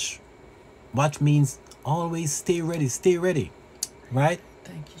 Watch. Watch means always stay ready. Stay ready. Right?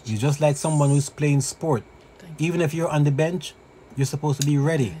 Thank you, Jesus. You're just like someone who's playing sport. Even if you're on the bench, you're supposed to be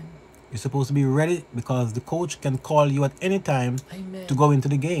ready. Amen. You're supposed to be ready because the coach can call you at any time Amen. to go into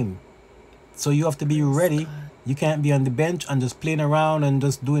the game. So you have to be ready. God. You can't be on the bench and just playing around and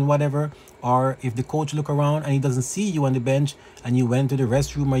just doing whatever. Or if the coach look around and he doesn't see you on the bench and you went to the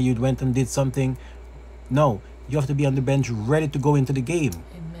restroom or you went and did something. No, you have to be on the bench ready to go into the game.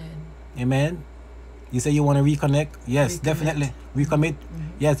 Amen. Amen. You say you want to reconnect? Yes, Recommit. definitely. Recommit.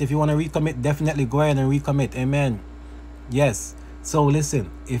 Yes, if you want to recommit, definitely go ahead and recommit. Amen. Yes. So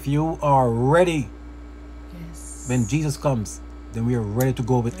listen, if you are ready Yes. when Jesus comes, then we are ready to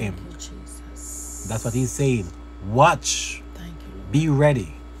go with Thank him. you, Jesus. That's what he's saying. Watch. Thank you, Lord. Be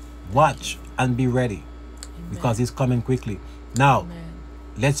ready. Watch and be ready. Amen. Because he's coming quickly. Now, Amen.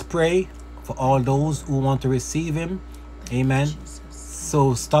 let's pray for all those who want to receive him. Thank you, Amen. Jesus.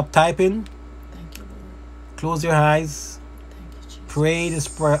 So stop typing. Thank you, Lord. Close your eyes. Thank you, Jesus. Pray this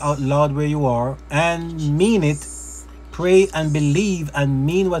prayer out loud where you are and mean it. Pray and believe and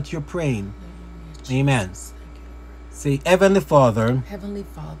mean what you're praying. Hallelujah, Amen. Jesus. Thank you, Lord. Say, Heavenly Father, Heavenly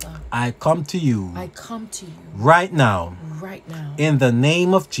Father, I come to you I come to you right now right now in the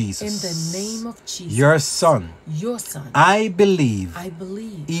name of in Jesus, the name of Jesus, your Son. your Son. I believe I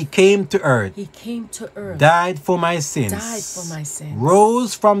believe he came to earth, he came to earth, died for my sins, died for my sins,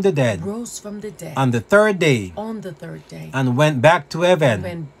 rose from the dead rose from the dead on the third day, on the third day, and went back to heaven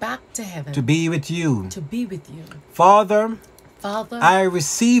went back to heaven to be with you. to be with you. Father, Father, I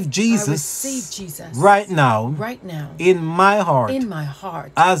receive I Jesus receive Jesus right now right now in my heart in my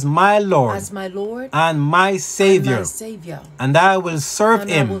heart as my Lord as my Lord and my and Savior, my Savior, and I will serve and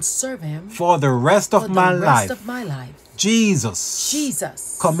I him will serve him for the rest for of the my rest life. of my life. Jesus,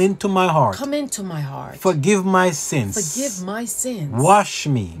 Jesus, come into my heart. come into my heart. Forgive my sins. Forgive my sins. Wash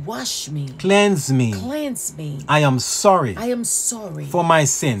me. Wash me. Cleanse me. Cleanse me. I am sorry I am sorry for my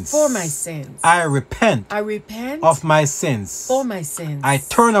sins. for my sins. I repent I repent of my sins. for my sins. I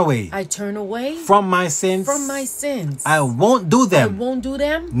turn away I turn away from my sins. from my sins. I won't do I them won't do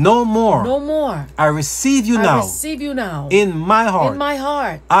them no more. no more. I receive you I now receive you now in my heart in my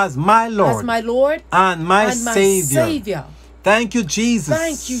heart as my Lord as my Lord and my and my Savior. Savior. Thank you, Jesus.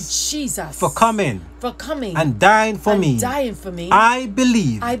 Thank you, Jesus, for coming for coming and dying for and me. dying for me. I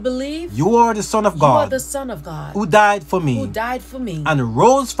believe I believe you are the Son of you are God the Son of God who died for me who died for me and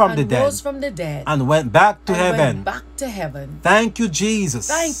rose from the and dead rose from the dead and went back to and heaven. went back to heaven. Thank you, Jesus.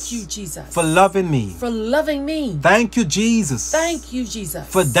 Thank you, Jesus, for loving me. for loving me. Thank you, Jesus. Thank you, Jesus,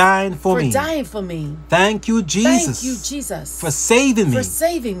 for dying for me. dying for me. Thank you, Jesus. Thank you, Jesus, for saving me. for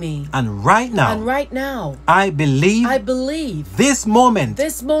saving me. And right now, I believe this moment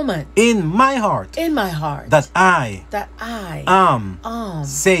in my heart that I am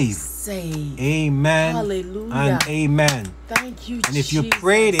saved. Amen. Hallelujah. And amen. Thank you, And if you Jesus.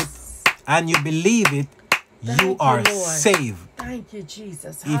 prayed it and you believe it, Thank you you, are Lord. saved. Thank you,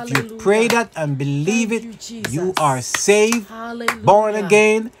 Jesus. If you Hallelujah. pray that and believe Thank it, you, Jesus. you are saved, Hallelujah. born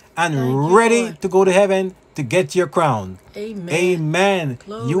again, and Thank you, ready Lord. to go to heaven to get your crown. Amen. Amen.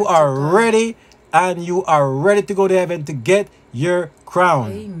 Glory You to are God. ready, and you are ready to go to heaven to get your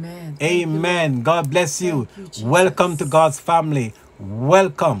crown. Amen. Thank you, Amen. God bless you. Thank you, Jesus. Welcome to God's family.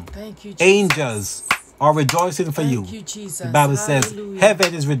 Welcome. Thank you, Jesus. Angels are rejoicing for you. Thank you, Jesus. The Bible says Hallelujah.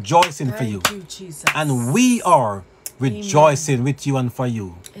 heaven is rejoicing for you. Thank you, Jesus. And we are rejoicing with you and for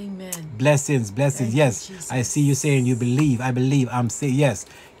you. Amen. Blessings, Thank blessings. you, Yes, Jesus. I see you saying you believe. I believe. I'm saying yes.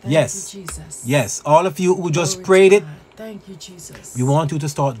 Thank Yes. you, Jesus. Yes. All of you who just Glory to prayed it God. Thank you, Jesus. We want you to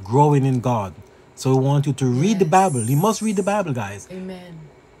start growing in God. So we want you to read the Bible. You must read the Bible, guys. Amen.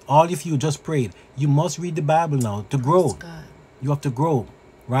 All of you just prayed. You must read the Bible now to grow. God. You have to grow,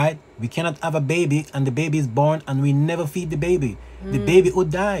 right? We cannot have a baby and the baby is born and we never feed the baby. The baby would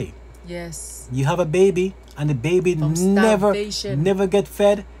die. Yes. You have a baby and the baby never get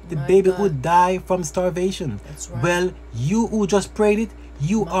fed. The baby would die from starvation. That's right. Well, you who just prayed it,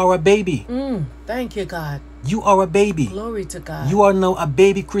 you are a baby. Thank you, God. You are a baby. Glory to God. You are now a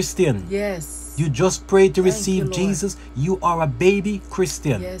baby Christian. Yes. You just prayed to Thank receive you, Jesus. You are a baby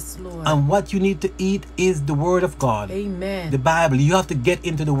Christian. Yes, Lord. And what you need to eat is the Word of God. Amen. The Bible. You have to get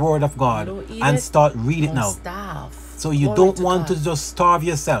into the Word of God and start reading it now. Starve. So you don't want to just starve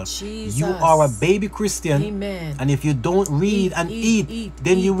yourself. Jesus. You are a baby Christian. Amen. And if you don't read and eat,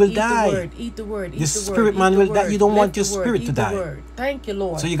 then you will die. Eat the word. The spirit man will die. You don't want your spirit to die. Thank you,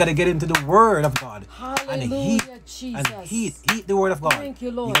 Lord. So you got to get into the Word of God. Hallelujah, Jesus. And eat the Word of God. Thank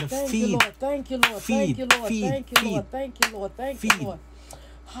you, Lord. You got to feed. Thank you, Lord. Thank you, Lord. Thank you, Lord. Thank you, Lord. Thank you, Lord.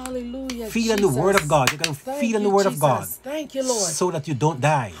 Hallelujah. Feed on the Word of God. You got to feed on the Word of God. Thank you, Lord. So that you don't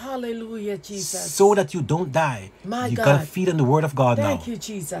die. Hallelujah, Jesus. So that you don't die. You got to feed on the Word of God now. Thank you,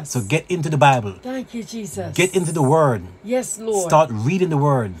 Jesus. So get into the Bible. Thank you, Jesus. Get into the Word. Yes, Lord. Start reading the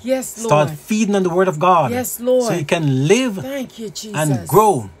Word. Yes, Lord. Start feeding on the Word of God. Yes, Lord. So you can live. Thank you, Jesus. And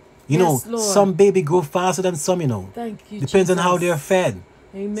grow. You know, Lord. some baby grow faster than some, you know. Thank you, Depends Jesus. on how they're fed.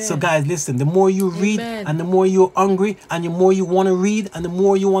 Amen. So guys, listen, the more you read and the more you're hungry and the more you want to read and the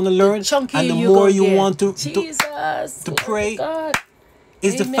more you want to learn and the more you want to pray,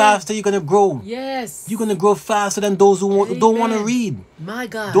 is the faster you're going to grow. Yes. You're going to grow faster than those who don't want to read. My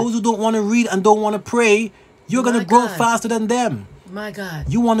God. Those who don't want to read and don't want to pray, you're going to grow faster than them. My God.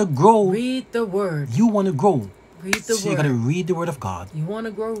 You want to grow. Read the Word. You want to grow. Read the so Word. You got to read the Word of God. You want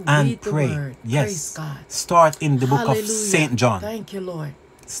to grow? And read pray. The Word. Yes. Praise God. Start in the book Hallelujah. of St. John. Thank you, Lord.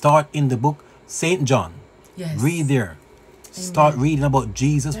 Start in the book St. John. Yes. Read there. Start reading about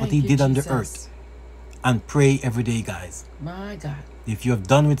Jesus, what he did on the earth. And pray every day, guys. My God. If you have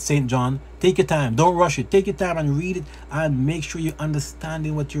done with St. John, take your time. Don't rush it. Take your time and read it and make sure you're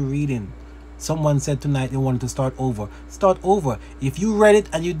understanding what you're reading. Someone said tonight they wanted to start over. Start over. If you read it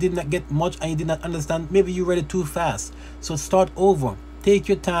and you did not get much and you did not understand, maybe you read it too fast. So start over. Take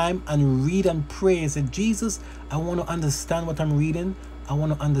your time and read and pray and say, Jesus, I want to understand what I'm reading. I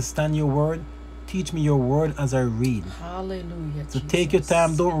want to understand your word. Teach me your word as I read. Hallelujah. So take your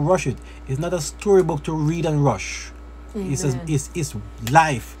time. Don't rush it. It's not a storybook to read and rush. Amen. It says it's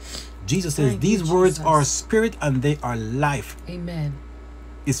life. Jesus says these words are spirit and they are life. Amen.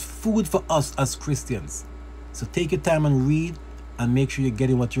 It's food for us as Christians. So take your time and read and make sure you're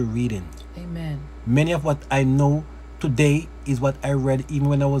getting what you're reading. Amen. Many of what I know today is what I read even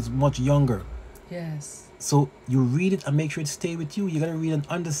when I was much younger. Yes. So you read it and make sure it stays with you. You got to read and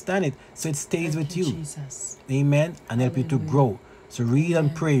understand it so it stays with you. Jesus. Amen. And help you to grow. So read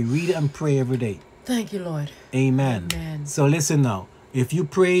and pray. Read and pray every day. Thank you, Lord. Amen. Amen. So listen now. If you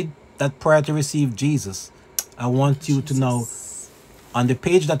prayed that prayer to receive Jesus, I want you to know on the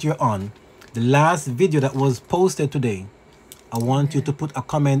page that you're on, the last video that was posted today, I want you to put a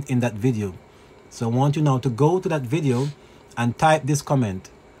comment in that video. So I want you now to go to that video and type this comment.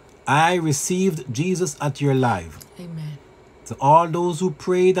 I received Jesus at your live. Amen. So all those who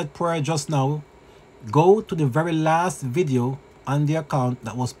prayed that prayer just now, go to the very last video on the account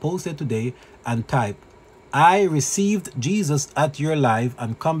that was posted today and type, I received Jesus at your live,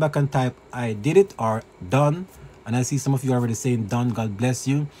 and come back and type, I did it or done. And I see some of you already saying done. God bless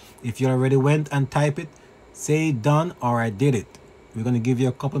you. If you already went and type it, say done or I did it. We're going to give you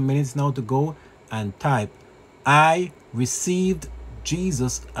a couple minutes now to go and type, I received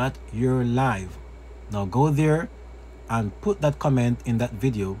Jesus at your live. Now go there and put that comment in that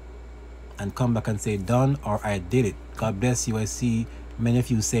video and come back and say done or I did it. God bless you. I see many of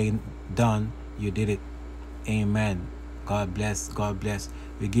you saying done, you did it. Amen. God bless. God bless.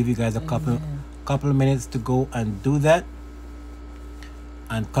 We give you guys a couple of minutes to go and do that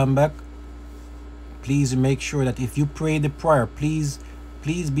and come back. Please make sure that if you pray the prayer, please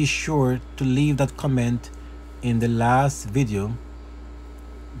be sure to leave that comment in the last video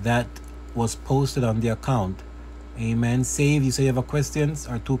that was posted on the account. Amen. Save, you say you have a questions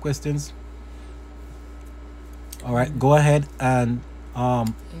or two questions. All right, go ahead and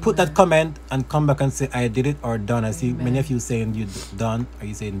put that comment and come back and say I did it or done. I see many of you saying you done or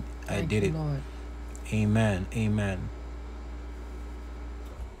you saying I did it. Lord. Amen. Amen.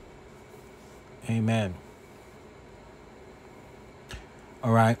 Amen.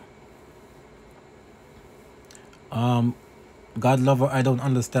 All right. God lover, I don't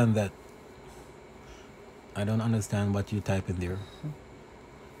understand that. I don't understand what you type in there.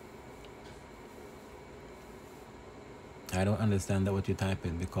 I don't understand that what you type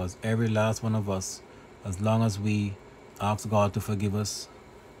in, because every last one of us, as long as we ask God to forgive us,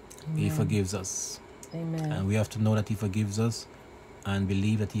 Amen. He forgives us. Amen. And we have to know that He forgives us and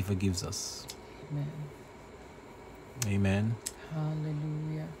believe that He forgives us. Amen. Amen.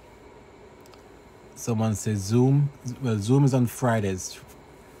 Hallelujah. Someone says Zoom. Well, Zoom is on Fridays.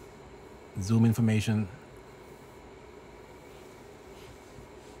 Zoom information.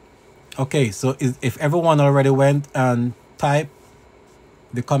 Okay, so if everyone already went and typed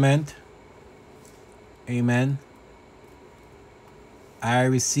the comment, amen. I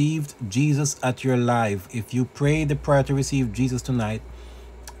received Jesus at your live. If you pray the prayer to receive Jesus tonight,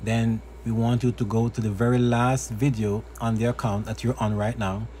 then we want you to go to the very last video on the account that you're on right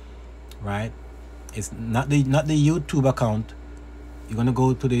now, right? It's not the YouTube account. You're gonna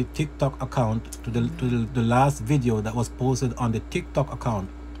go to the TikTok account, to the last video that was posted on the TikTok account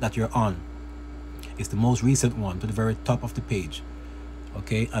that you're on. It's the most recent one, to the very top of the page.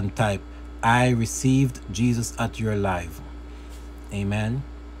 Okay, and type, I received Jesus at your live. Amen.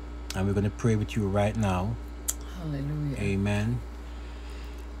 And we're going to pray with you right now. Hallelujah. Amen.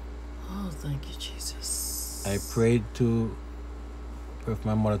 Oh, thank you, Jesus. I prayed for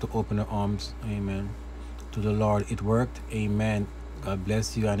my mother to open her arms. Amen. To the Lord. It worked. Amen. God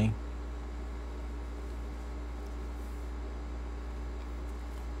bless you, Annie.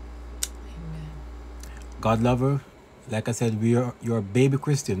 Amen. God lover, like I said, you're baby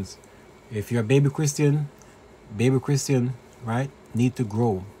Christians. If you're a baby Christian, right, need to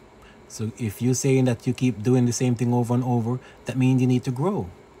grow. So if you're saying that you keep doing the same thing over and over, that means you need to grow.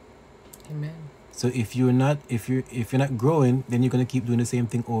 Amen. So if you're not growing, then you're gonna keep doing the same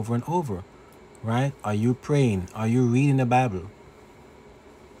thing over and over, right? Are you praying? Are you reading the Bible?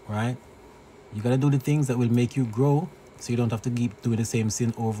 Right? You gotta do the things that will make you grow, so you don't have to keep doing the same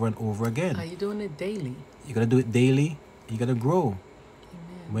sin over and over again. Are you doing it daily? You gotta do it daily. You gotta grow.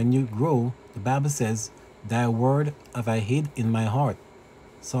 Amen. When you grow, the Bible says, "Thy word have I hid in my heart."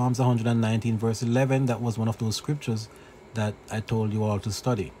 Psalms 119 verse 11. That was one of those scriptures that I told you all to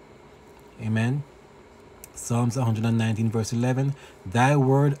study. Amen. Psalms 119 verse 11. Thy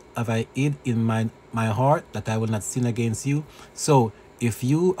word have I hid in my heart, that I will not sin against you. So if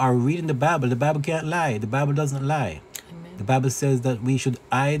you are reading the Bible can't lie. The Bible doesn't lie. Amen. The Bible says that we should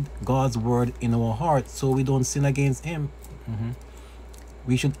hide God's word in our heart so we don't sin against Him.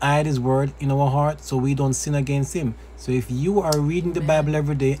 We should hide His word in our heart so we don't sin against Him. So if you are reading the Bible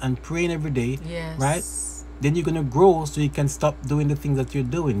every day and praying every day, yes, right, then you're gonna grow, so you can stop doing the things that you're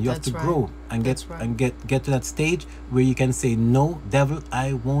doing. You have to grow and get to that stage where you can say, "No, devil,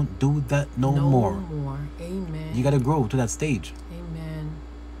 I won't do that no more." Amen. You gotta grow to that stage. Amen.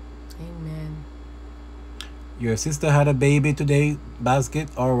 Amen. Your sister had a baby today, Basket.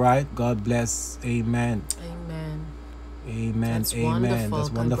 All right. God bless. Amen. Amen. Amen. That's Amen. wonderful.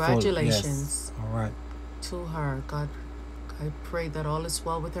 That's wonderful. Congratulations. Yes. All right. To her. God, I pray that all is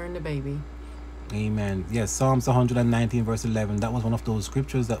well with her and the baby. Amen. Yes, Psalms 119 verse 11. That was one of those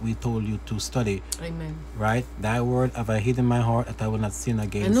scriptures that we told you to study. Amen. Right? Thy word have I hid in my heart, that I will not sin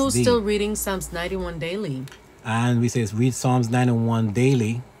against thee. And who's still reading Psalms 91 daily? And we say read Psalms 91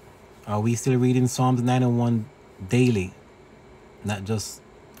 daily. Are we still reading Psalms 91 daily? Not just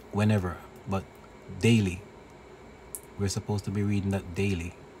whenever, but daily. We're supposed to be reading that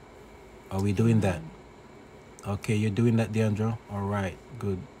daily. Are we doing that? Okay, you're doing that, Deandra? All right,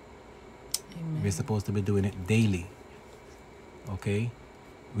 good. Amen. We're supposed to be doing it daily. Okay?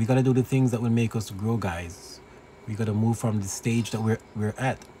 We got to do the things that will make us grow, guys. We got to move from the stage that we're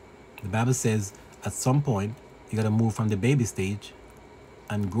at. The Bible says at some point you got to move from the baby stage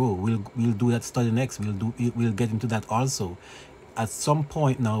and grow. We'll do that study next. We'll get into that also. At some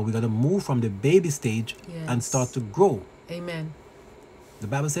point now we got to move from the baby stage and start to grow. Amen. The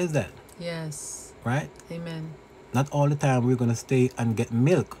Bible says that. Yes. Right? Amen. Not all the time we're going to stay and get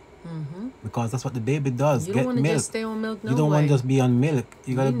milk. Because that's what the baby does. You don't want to just stay on milk. You don't want to just be on milk.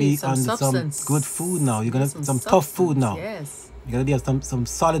 You gotta be on some good food now. You gotta some tough food now. Yes. You gotta be some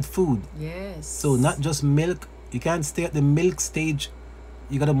solid food. Yes. So not just milk. You can't stay at the milk stage.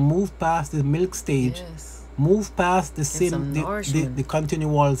 You gotta move past the milk stage. Yes. Move past the sin, the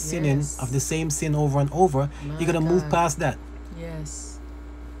continual sinning of the same sin over and over. You gotta move past that. Yes.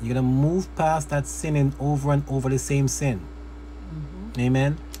 You gotta move past that sinning over and over the same sin.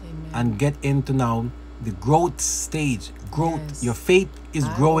 Amen. And get into now the growth stage. Growth. Yes. Your faith is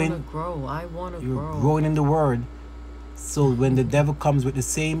growing. I want to grow. You're growing in the word. So when the devil comes with the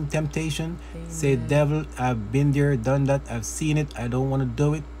same temptation, say, "Devil, I've been there, done that, I've seen it, I don't want to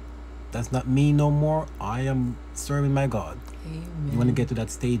do it." That's not me no more. I am serving my God. Amen. You want to get to that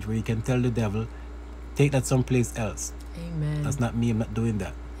stage where you can tell the devil, take that someplace else. Amen. That's not me. I'm not doing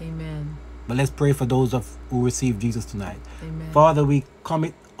that. Amen. But let's pray for those who receive Jesus tonight. Amen. Father, we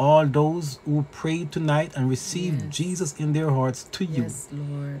commit all those who prayed tonight and received Yes. Jesus in their hearts to you. Yes,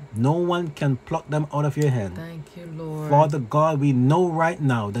 Lord. No one can pluck them out of your hand. Thank you, Lord. Father God, we know right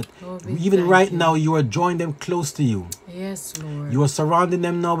now that Lord, we even thank right you. now you are drawing them close to you. Yes, Lord. You are surrounding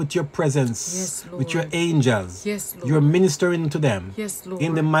them now with your presence, Yes, with your Lord. angels. Yes, Lord. You are ministering to them. Yes, Lord.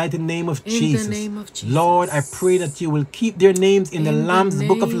 In the mighty name of In the Jesus. name of Jesus. Lord, I pray that you will keep their names in the Lamb's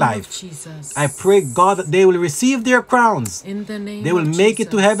book of name life. Jesus. I pray, God, that they will receive their crowns. In the name They will of make it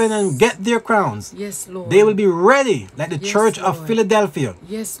to Jesus. heaven and get their crowns. Yes, Lord. They will be ready like the Yes, church of Lord. Philadelphia.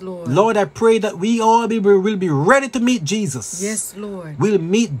 Yes, Lord. Lord, I pray that we all will be ready to meet Jesus. Yes, Lord. We'll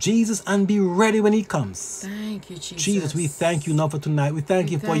meet Jesus and be ready when he comes. Thank you, Jesus. Jesus, we thank you now for tonight. We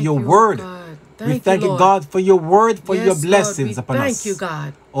thank you for thank your you, word. God. We thank you, Lord. God, for your word, for Yes, your Lord, blessings we upon us. Thank you,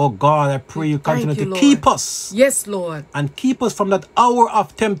 God. Oh God, I pray you continue Thank you, to keep Lord. us. Yes, Lord. And keep us from that hour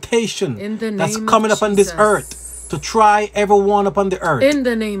of temptation In the that's name coming of upon this Jesus. earth to try everyone upon the earth. In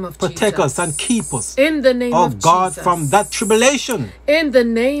the name of Protect Jesus. us and keep us. In the name Oh of God, Jesus. from that tribulation. In the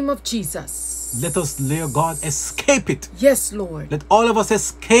name of Jesus. Let us, dear God, escape it. Yes, Lord. Let all of us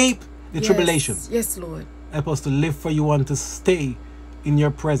escape the Yes. tribulation. Yes, Lord. Help us to live for you and to stay in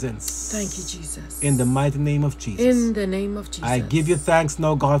your presence. Thank you, Jesus. In the mighty name of Jesus. In the name of Jesus. I give you thanks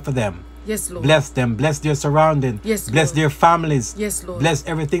now, God, for them. Yes, Lord. Bless them. Bless their surrounding. Yes, Bless Lord. their families. Yes, Lord. Bless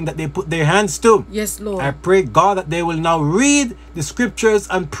everything that they put their hands to. Yes, Lord. I pray, God, that they will now read the scriptures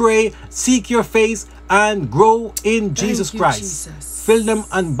and pray, seek your face, and grow in Jesus you, Christ. Jesus. Fill them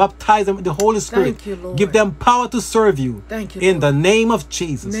and baptize them with the Holy Spirit. Thank you, Lord. Give them power to serve you. Thank you, in Lord. the name of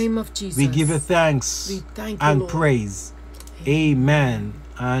Jesus. Name of Jesus. We give you thanks We thank you, and Lord. praise. Amen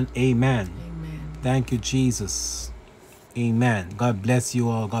and amen. Amen. Thank you, Jesus. Amen. God bless you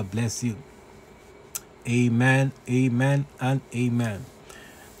all. God bless you. Amen, amen, and amen.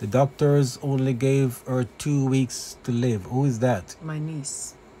 The doctors only gave her 2 weeks to live. Who is that? My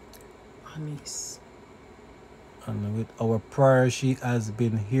niece. My niece. And with our prayer, she has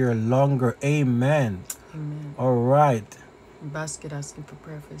been here longer. Amen. Amen. All right. Basket asking for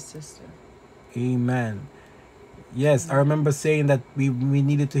prayer for his sister. Amen. Yes, I remember saying that we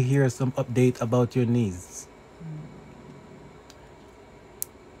needed to hear some update about your niece.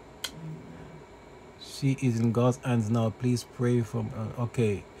 She is in God's hands now. Please pray for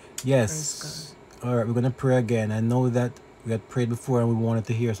okay. Yes. All right, we're going to pray again. I know that we had prayed before and we wanted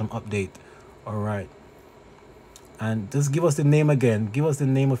to hear some update. All right. And just give us the name again. Give us the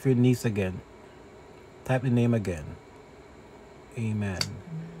name of your niece again. Type the name again. Amen.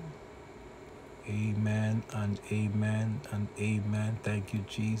 Amen and amen and amen. Thank you,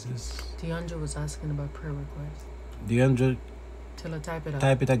 Jesus. DeAndre was asking about prayer requests. DeAndre, Tell her type it up.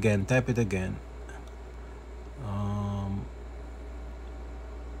 type it again. Type it again.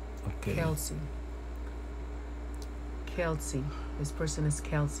 Okay. Kelsey. This person is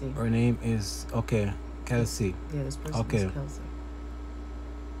Kelsey. Her name is Kelsey. Yeah, this person Okay. is Kelsey.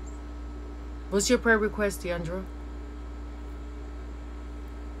 What's your prayer request, DeAndre?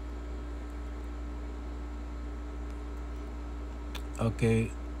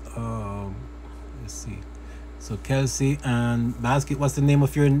 Okay. Let's see. So Kelsey and Basket. What's the name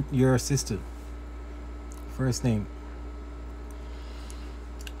of your sister? First name.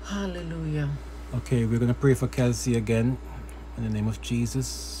 Hallelujah. Okay, we're gonna pray for Kelsey again in the name of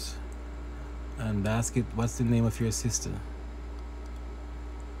Jesus. And Basket, what's the name of your sister?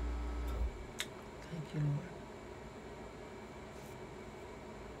 Thank you,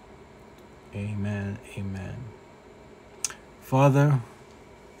 Lord. Amen. Amen. Father,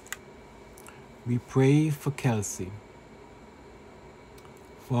 we pray for Kelsey.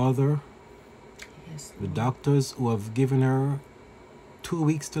 Father, Yes, the Lord. doctors who have given her 2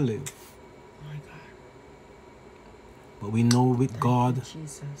 weeks to live. My God. But we know with Thank God, you,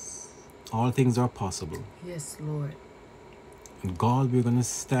 Jesus. all things are possible. Yes, Lord. And God, we're going to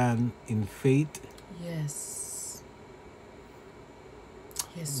stand in faith Yes.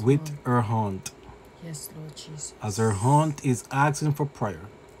 Yes, with Lord. her aunt. Yes, Lord Jesus. As her aunt is asking for prayer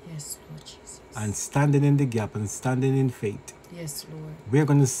Yes, Lord Jesus. and standing in the gap and standing in faith. Yes, Lord. We're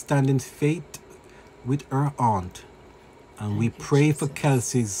going to stand in faith with her aunt. And we Thank you, pray for Jesus.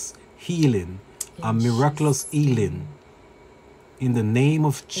 Kelsey's healing, a In miraculous Jesus' name. healing. In the name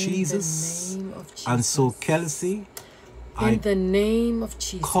of In Jesus. the name of Jesus. And so, Kelsey, I in the name of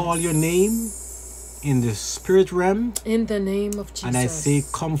Jesus. call your name in the spirit realm. In the name of Jesus. And I say,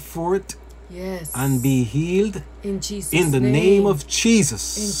 come forth Yes. and be healed in Jesus' in the name of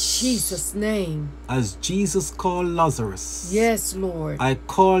Jesus. In Jesus' name. As Jesus called Lazarus. Yes, Lord. I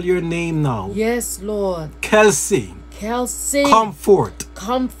call your name now. Yes, Lord. Kelsey. Kelsey. Come forth.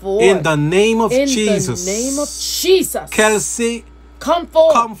 Come forth. In the name of Jesus. In the name of Jesus. Kelsey. Come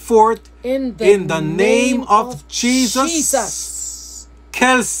forth. Come forth. In the name of Jesus.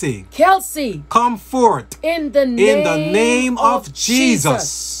 Kelsey. Kelsey. Come forth. In the name of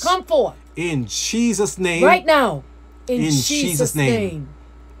Jesus. Come forth. In Jesus' name. Right now. In Jesus' name.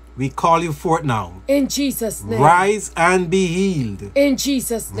 We call you forth now. In Jesus' name. Rise and be healed. In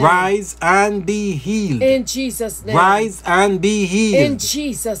Jesus' name. Rise and be healed. In Jesus' name. Rise and be healed. In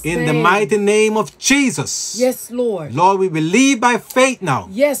Jesus' name. In the mighty name of Jesus. Yes, Lord. Lord, we believe by faith now.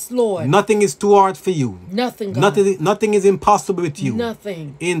 Yes, Lord. Nothing is too hard for you. Nothing, God. Nothing is impossible with you.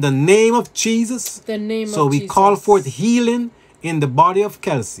 Nothing. In the name of Jesus. The name so of we Jesus. call forth healing in the body of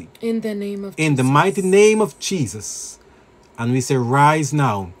Kelsey. In the name of In Jesus. the mighty name of Jesus. And we say, rise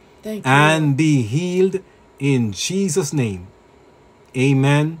now. Thank you, and Lord. be healed in Jesus' name.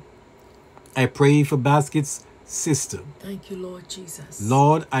 Amen. I pray for Basket's sister. Thank you, Lord Jesus.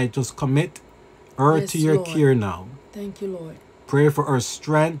 Lord, I just commit her Yes, to your Lord. care now. Thank you, Lord. Pray for her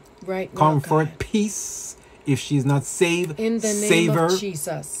strength, Right now, comfort, God. peace. If she's not saved, In the name save her. of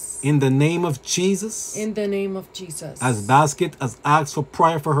Jesus. In the name of Jesus. In the name of Jesus. As Basket has asked for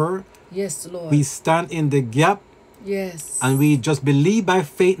prayer for her, Yes, Lord. we stand in the gap. Yes. And we just believe by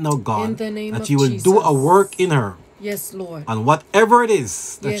faith now, God, In the name that of you will do a Jesus. work in her. Yes, Lord. And whatever it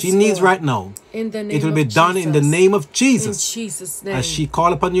is that Yes, she needs Lord. right now, In the name it will of be done in the Jesus. name of Jesus. In Jesus' name. As she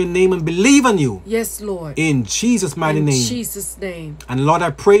call upon your name and believe on you. Yes, Lord. In Jesus' mighty In name. Jesus' name. And Lord,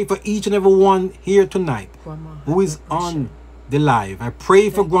 I pray for each and every one here tonight Grandma, who is high blood on pressure. the live. I pray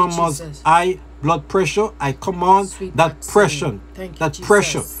for Thank you, grandma's Jesus. high blood pressure. I command Sweet that vaccine. pressure, Thank you, that Jesus.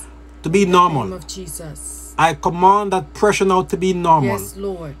 pressure to be In the normal. name of Jesus. I command that pressure now to be normal. Yes,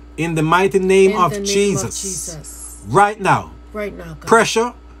 Lord. In the mighty name In of the name Jesus. of Jesus. Right now. Right now, God.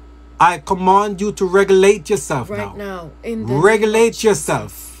 Pressure, I command you to regulate yourself Right now. now. In the Regulate name of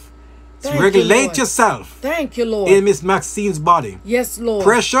yourself. Thank you, Regulate Lord. yourself Thank you, Lord. in Miss Maxine's body. Yes, Lord.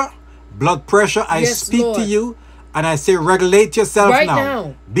 Pressure, blood pressure, I Yes, speak Lord. to you and I say regulate yourself Right now.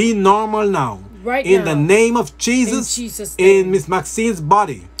 now. Be normal now. Right in now. the name of Jesus. In Jesus' name. In Miss Maxine's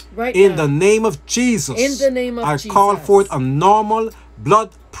body. Right in now. the name of Jesus. In the name of I Jesus. call forth a normal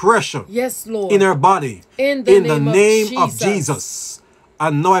blood pressure. Yes, Lord. In her body. In the name of of Jesus.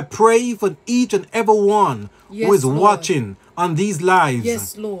 And now I pray for each and every one Yes, who is Lord. watching on these lives.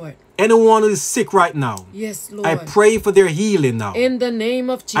 Yes, Lord. Anyone who is sick right now. Yes, Lord. I pray for their healing now. In the name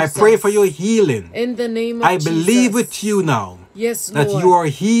of Jesus. I pray for your healing. In the name of I Jesus. believe with you now. Yes, Lord. That you are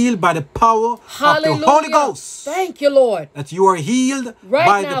healed by the power Hallelujah. of the Holy Ghost. Thank you, Lord. That you are healed right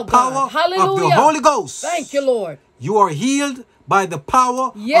by now, the power God. Hallelujah. of the Holy Ghost. Thank you, Lord. You are healed by the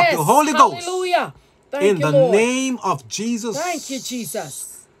power yes. of the Holy Ghost. Hallelujah. Thank in you, the Lord. name of Jesus. Thank you,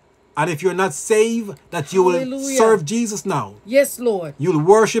 Jesus. And if you're not saved, that you Hallelujah. will serve Jesus now. Yes, Lord. You'll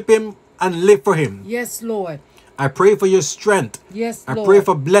worship him and live for him. Yes, Lord. I pray for your strength. Yes, I Lord. pray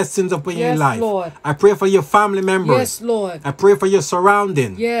for blessings upon your life. Lord. I pray for your family members. Yes, Lord. I pray for your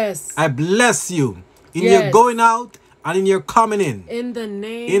surrounding. Yes. I bless you in your going out and in your coming in. In the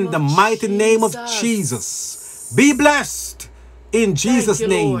name in the mighty name of Jesus. Be blessed in Jesus'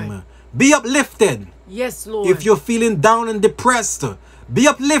 name. Lord. Be uplifted. Yes, Lord. If you're feeling down and depressed, be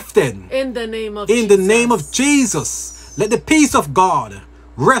uplifted. In the name of Jesus. In the name of Jesus. Let the peace of God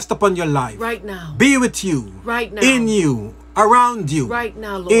rest upon your life. Right now. Be with you. Right now. In you. Around you. Right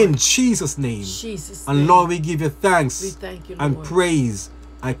now, Lord. In Jesus' name. Jesus' and name. Lord, we give you thanks. We thank you, and Lord. praise.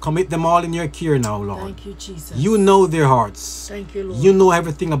 I commit them all in your care now, Lord. Thank you, Jesus. You know their hearts. Thank you, Lord. You know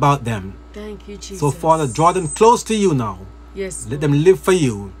everything about them. Thank you, Jesus. So, Father, draw them close to you now. Yes, Let them live for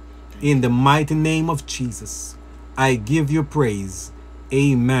you. In the mighty name of Jesus, I give you praise.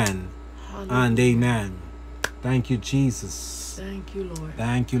 Amen. Hallelujah. And amen. Thank you, Jesus. Thank you, Lord.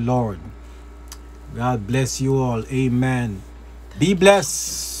 Thank you, Lord. God bless you all. Amen. Be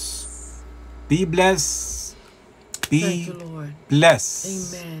blessed. Be blessed. Be Thank you, Lord.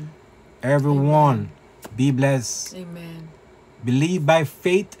 blessed. Amen. Everyone, Amen. be blessed. Amen. Believe by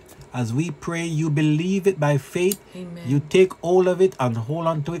faith. As we pray, you believe it by faith. Amen. You take hold of it and hold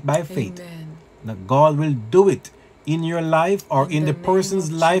on to it by faith. Amen. That God will do it in your life or in the name person's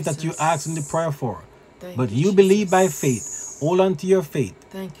of life Jesus. that you ask in the prayer for. Thank But you, you believe by Jesus. faith. Hold on to your faith.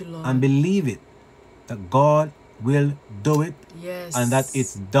 Thank you, Lord. And believe it. That God will do it. Yes. And that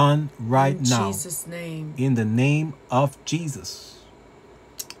it's done right now. In Jesus' name. In the name of Jesus.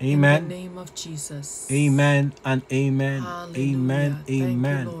 Amen. In the name of Jesus. Amen and amen. Hallelujah. Amen. Amen.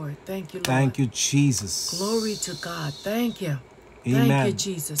 Thank you, Lord. Thank you, Lord. Thank you, Jesus. Glory to God. Thank you. Amen. Thank you,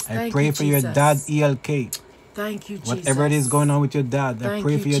 Jesus. I Thank pray you, for your Jesus. dad, ELK. Thank you, Jesus. Whatever it is going on with your dad, I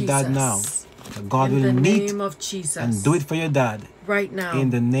pray for your dad now. That God will meet in the name of Jesus. and do it for your dad. Right now. In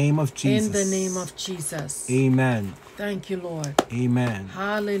the name of Jesus. In the name of Jesus. Amen. Thank you, Lord. Amen.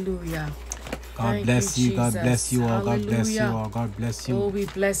 Hallelujah. God bless you. God bless you all. God bless you all. God bless you. Oh, we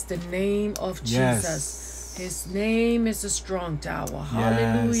bless the name of Jesus. His name is a strong tower.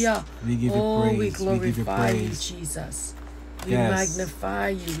 Hallelujah. We give you praise. We glorify you, praise. Jesus. We magnify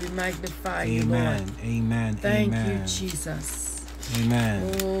you. We magnify you, Lord. Amen. Thank you, Jesus.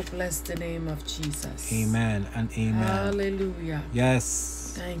 Amen. Oh, bless the name of Jesus. Amen and amen. Hallelujah.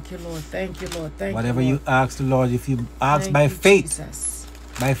 Yes. Thank you, Lord. Thank you, Lord. Thank Whatever you, Lord. you ask the Lord, if you ask Thank by you, faith, Jesus.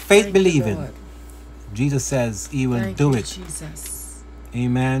 by faith Thank believing, you, Lord. Jesus says he will Thank do you, it. Jesus.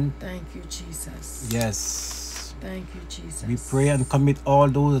 Amen. Thank you, Jesus. Yes. Thank you, Jesus. We pray and commit all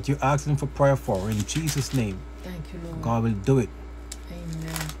those that you're asking for prayer for in Jesus' name. Thank you, Lord. God will do it.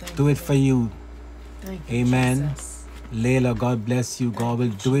 Amen. Thank do you, it for you. Thank you, Amen. Jesus. Layla, God bless you. God will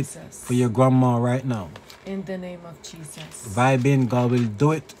do it Jesus. for your grandma right now. In the name of Jesus. Vibing, God will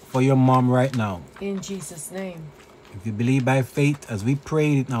do it for your mom right now. In Jesus' name. If you believe by faith, as we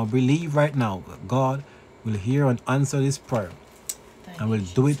prayed it now, believe right now, God will hear and answer this prayer. And will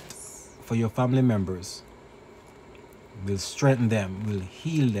do it for your family members. Will strengthen them, will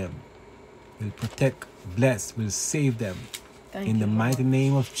heal them, will protect, bless, will save them. In the mighty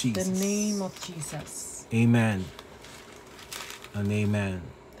name of Jesus. The name of Jesus. Amen. And amen.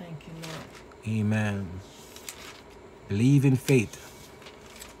 Thank you, Lord. Amen. Believe in faith.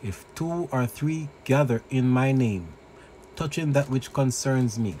 If 2 or 3 gather in my name, touching that which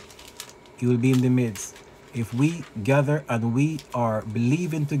concerns me, he will be in the midst. If we gather and we are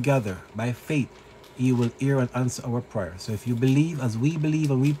believing together by faith, he will hear and answer our prayer. So if you believe as we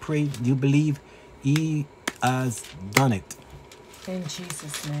believe and we pray, you believe he has done it. In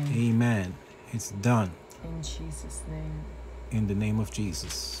Jesus' name. Amen. It's done. In Jesus' name. In the name of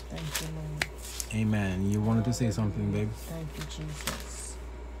Jesus. Thank you, Lord. Amen. You wanted to say something, babe? Thank you, Jesus.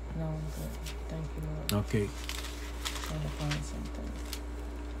 No, I'm good. Thank you, Lord. Okay. Trying to find something.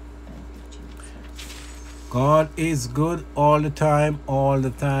 Thank you, Jesus. God is good all the time. All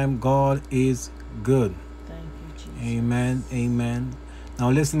the time. God is good. Thank you, Jesus. Amen. Amen. Now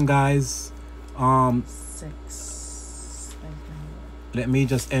listen, guys. 6. Thank you, Lord. Let me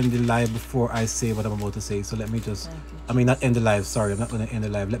just end the live before I say what I'm about to say. So let me just, not end the live. Sorry, I'm not going to end the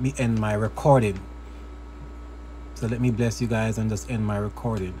live. Let me end my recording. So let me bless you guys and just end my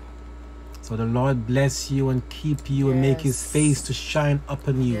recording. So the Lord bless you and keep you and make his face to shine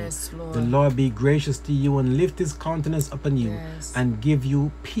upon you. Yes, Lord. The Lord be gracious to you and lift his countenance upon you and give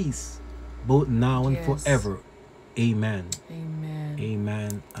you peace both now and forever. Amen. Amen.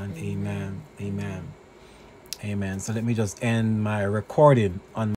 Amen and amen. Amen. Amen. So let me just end my recording on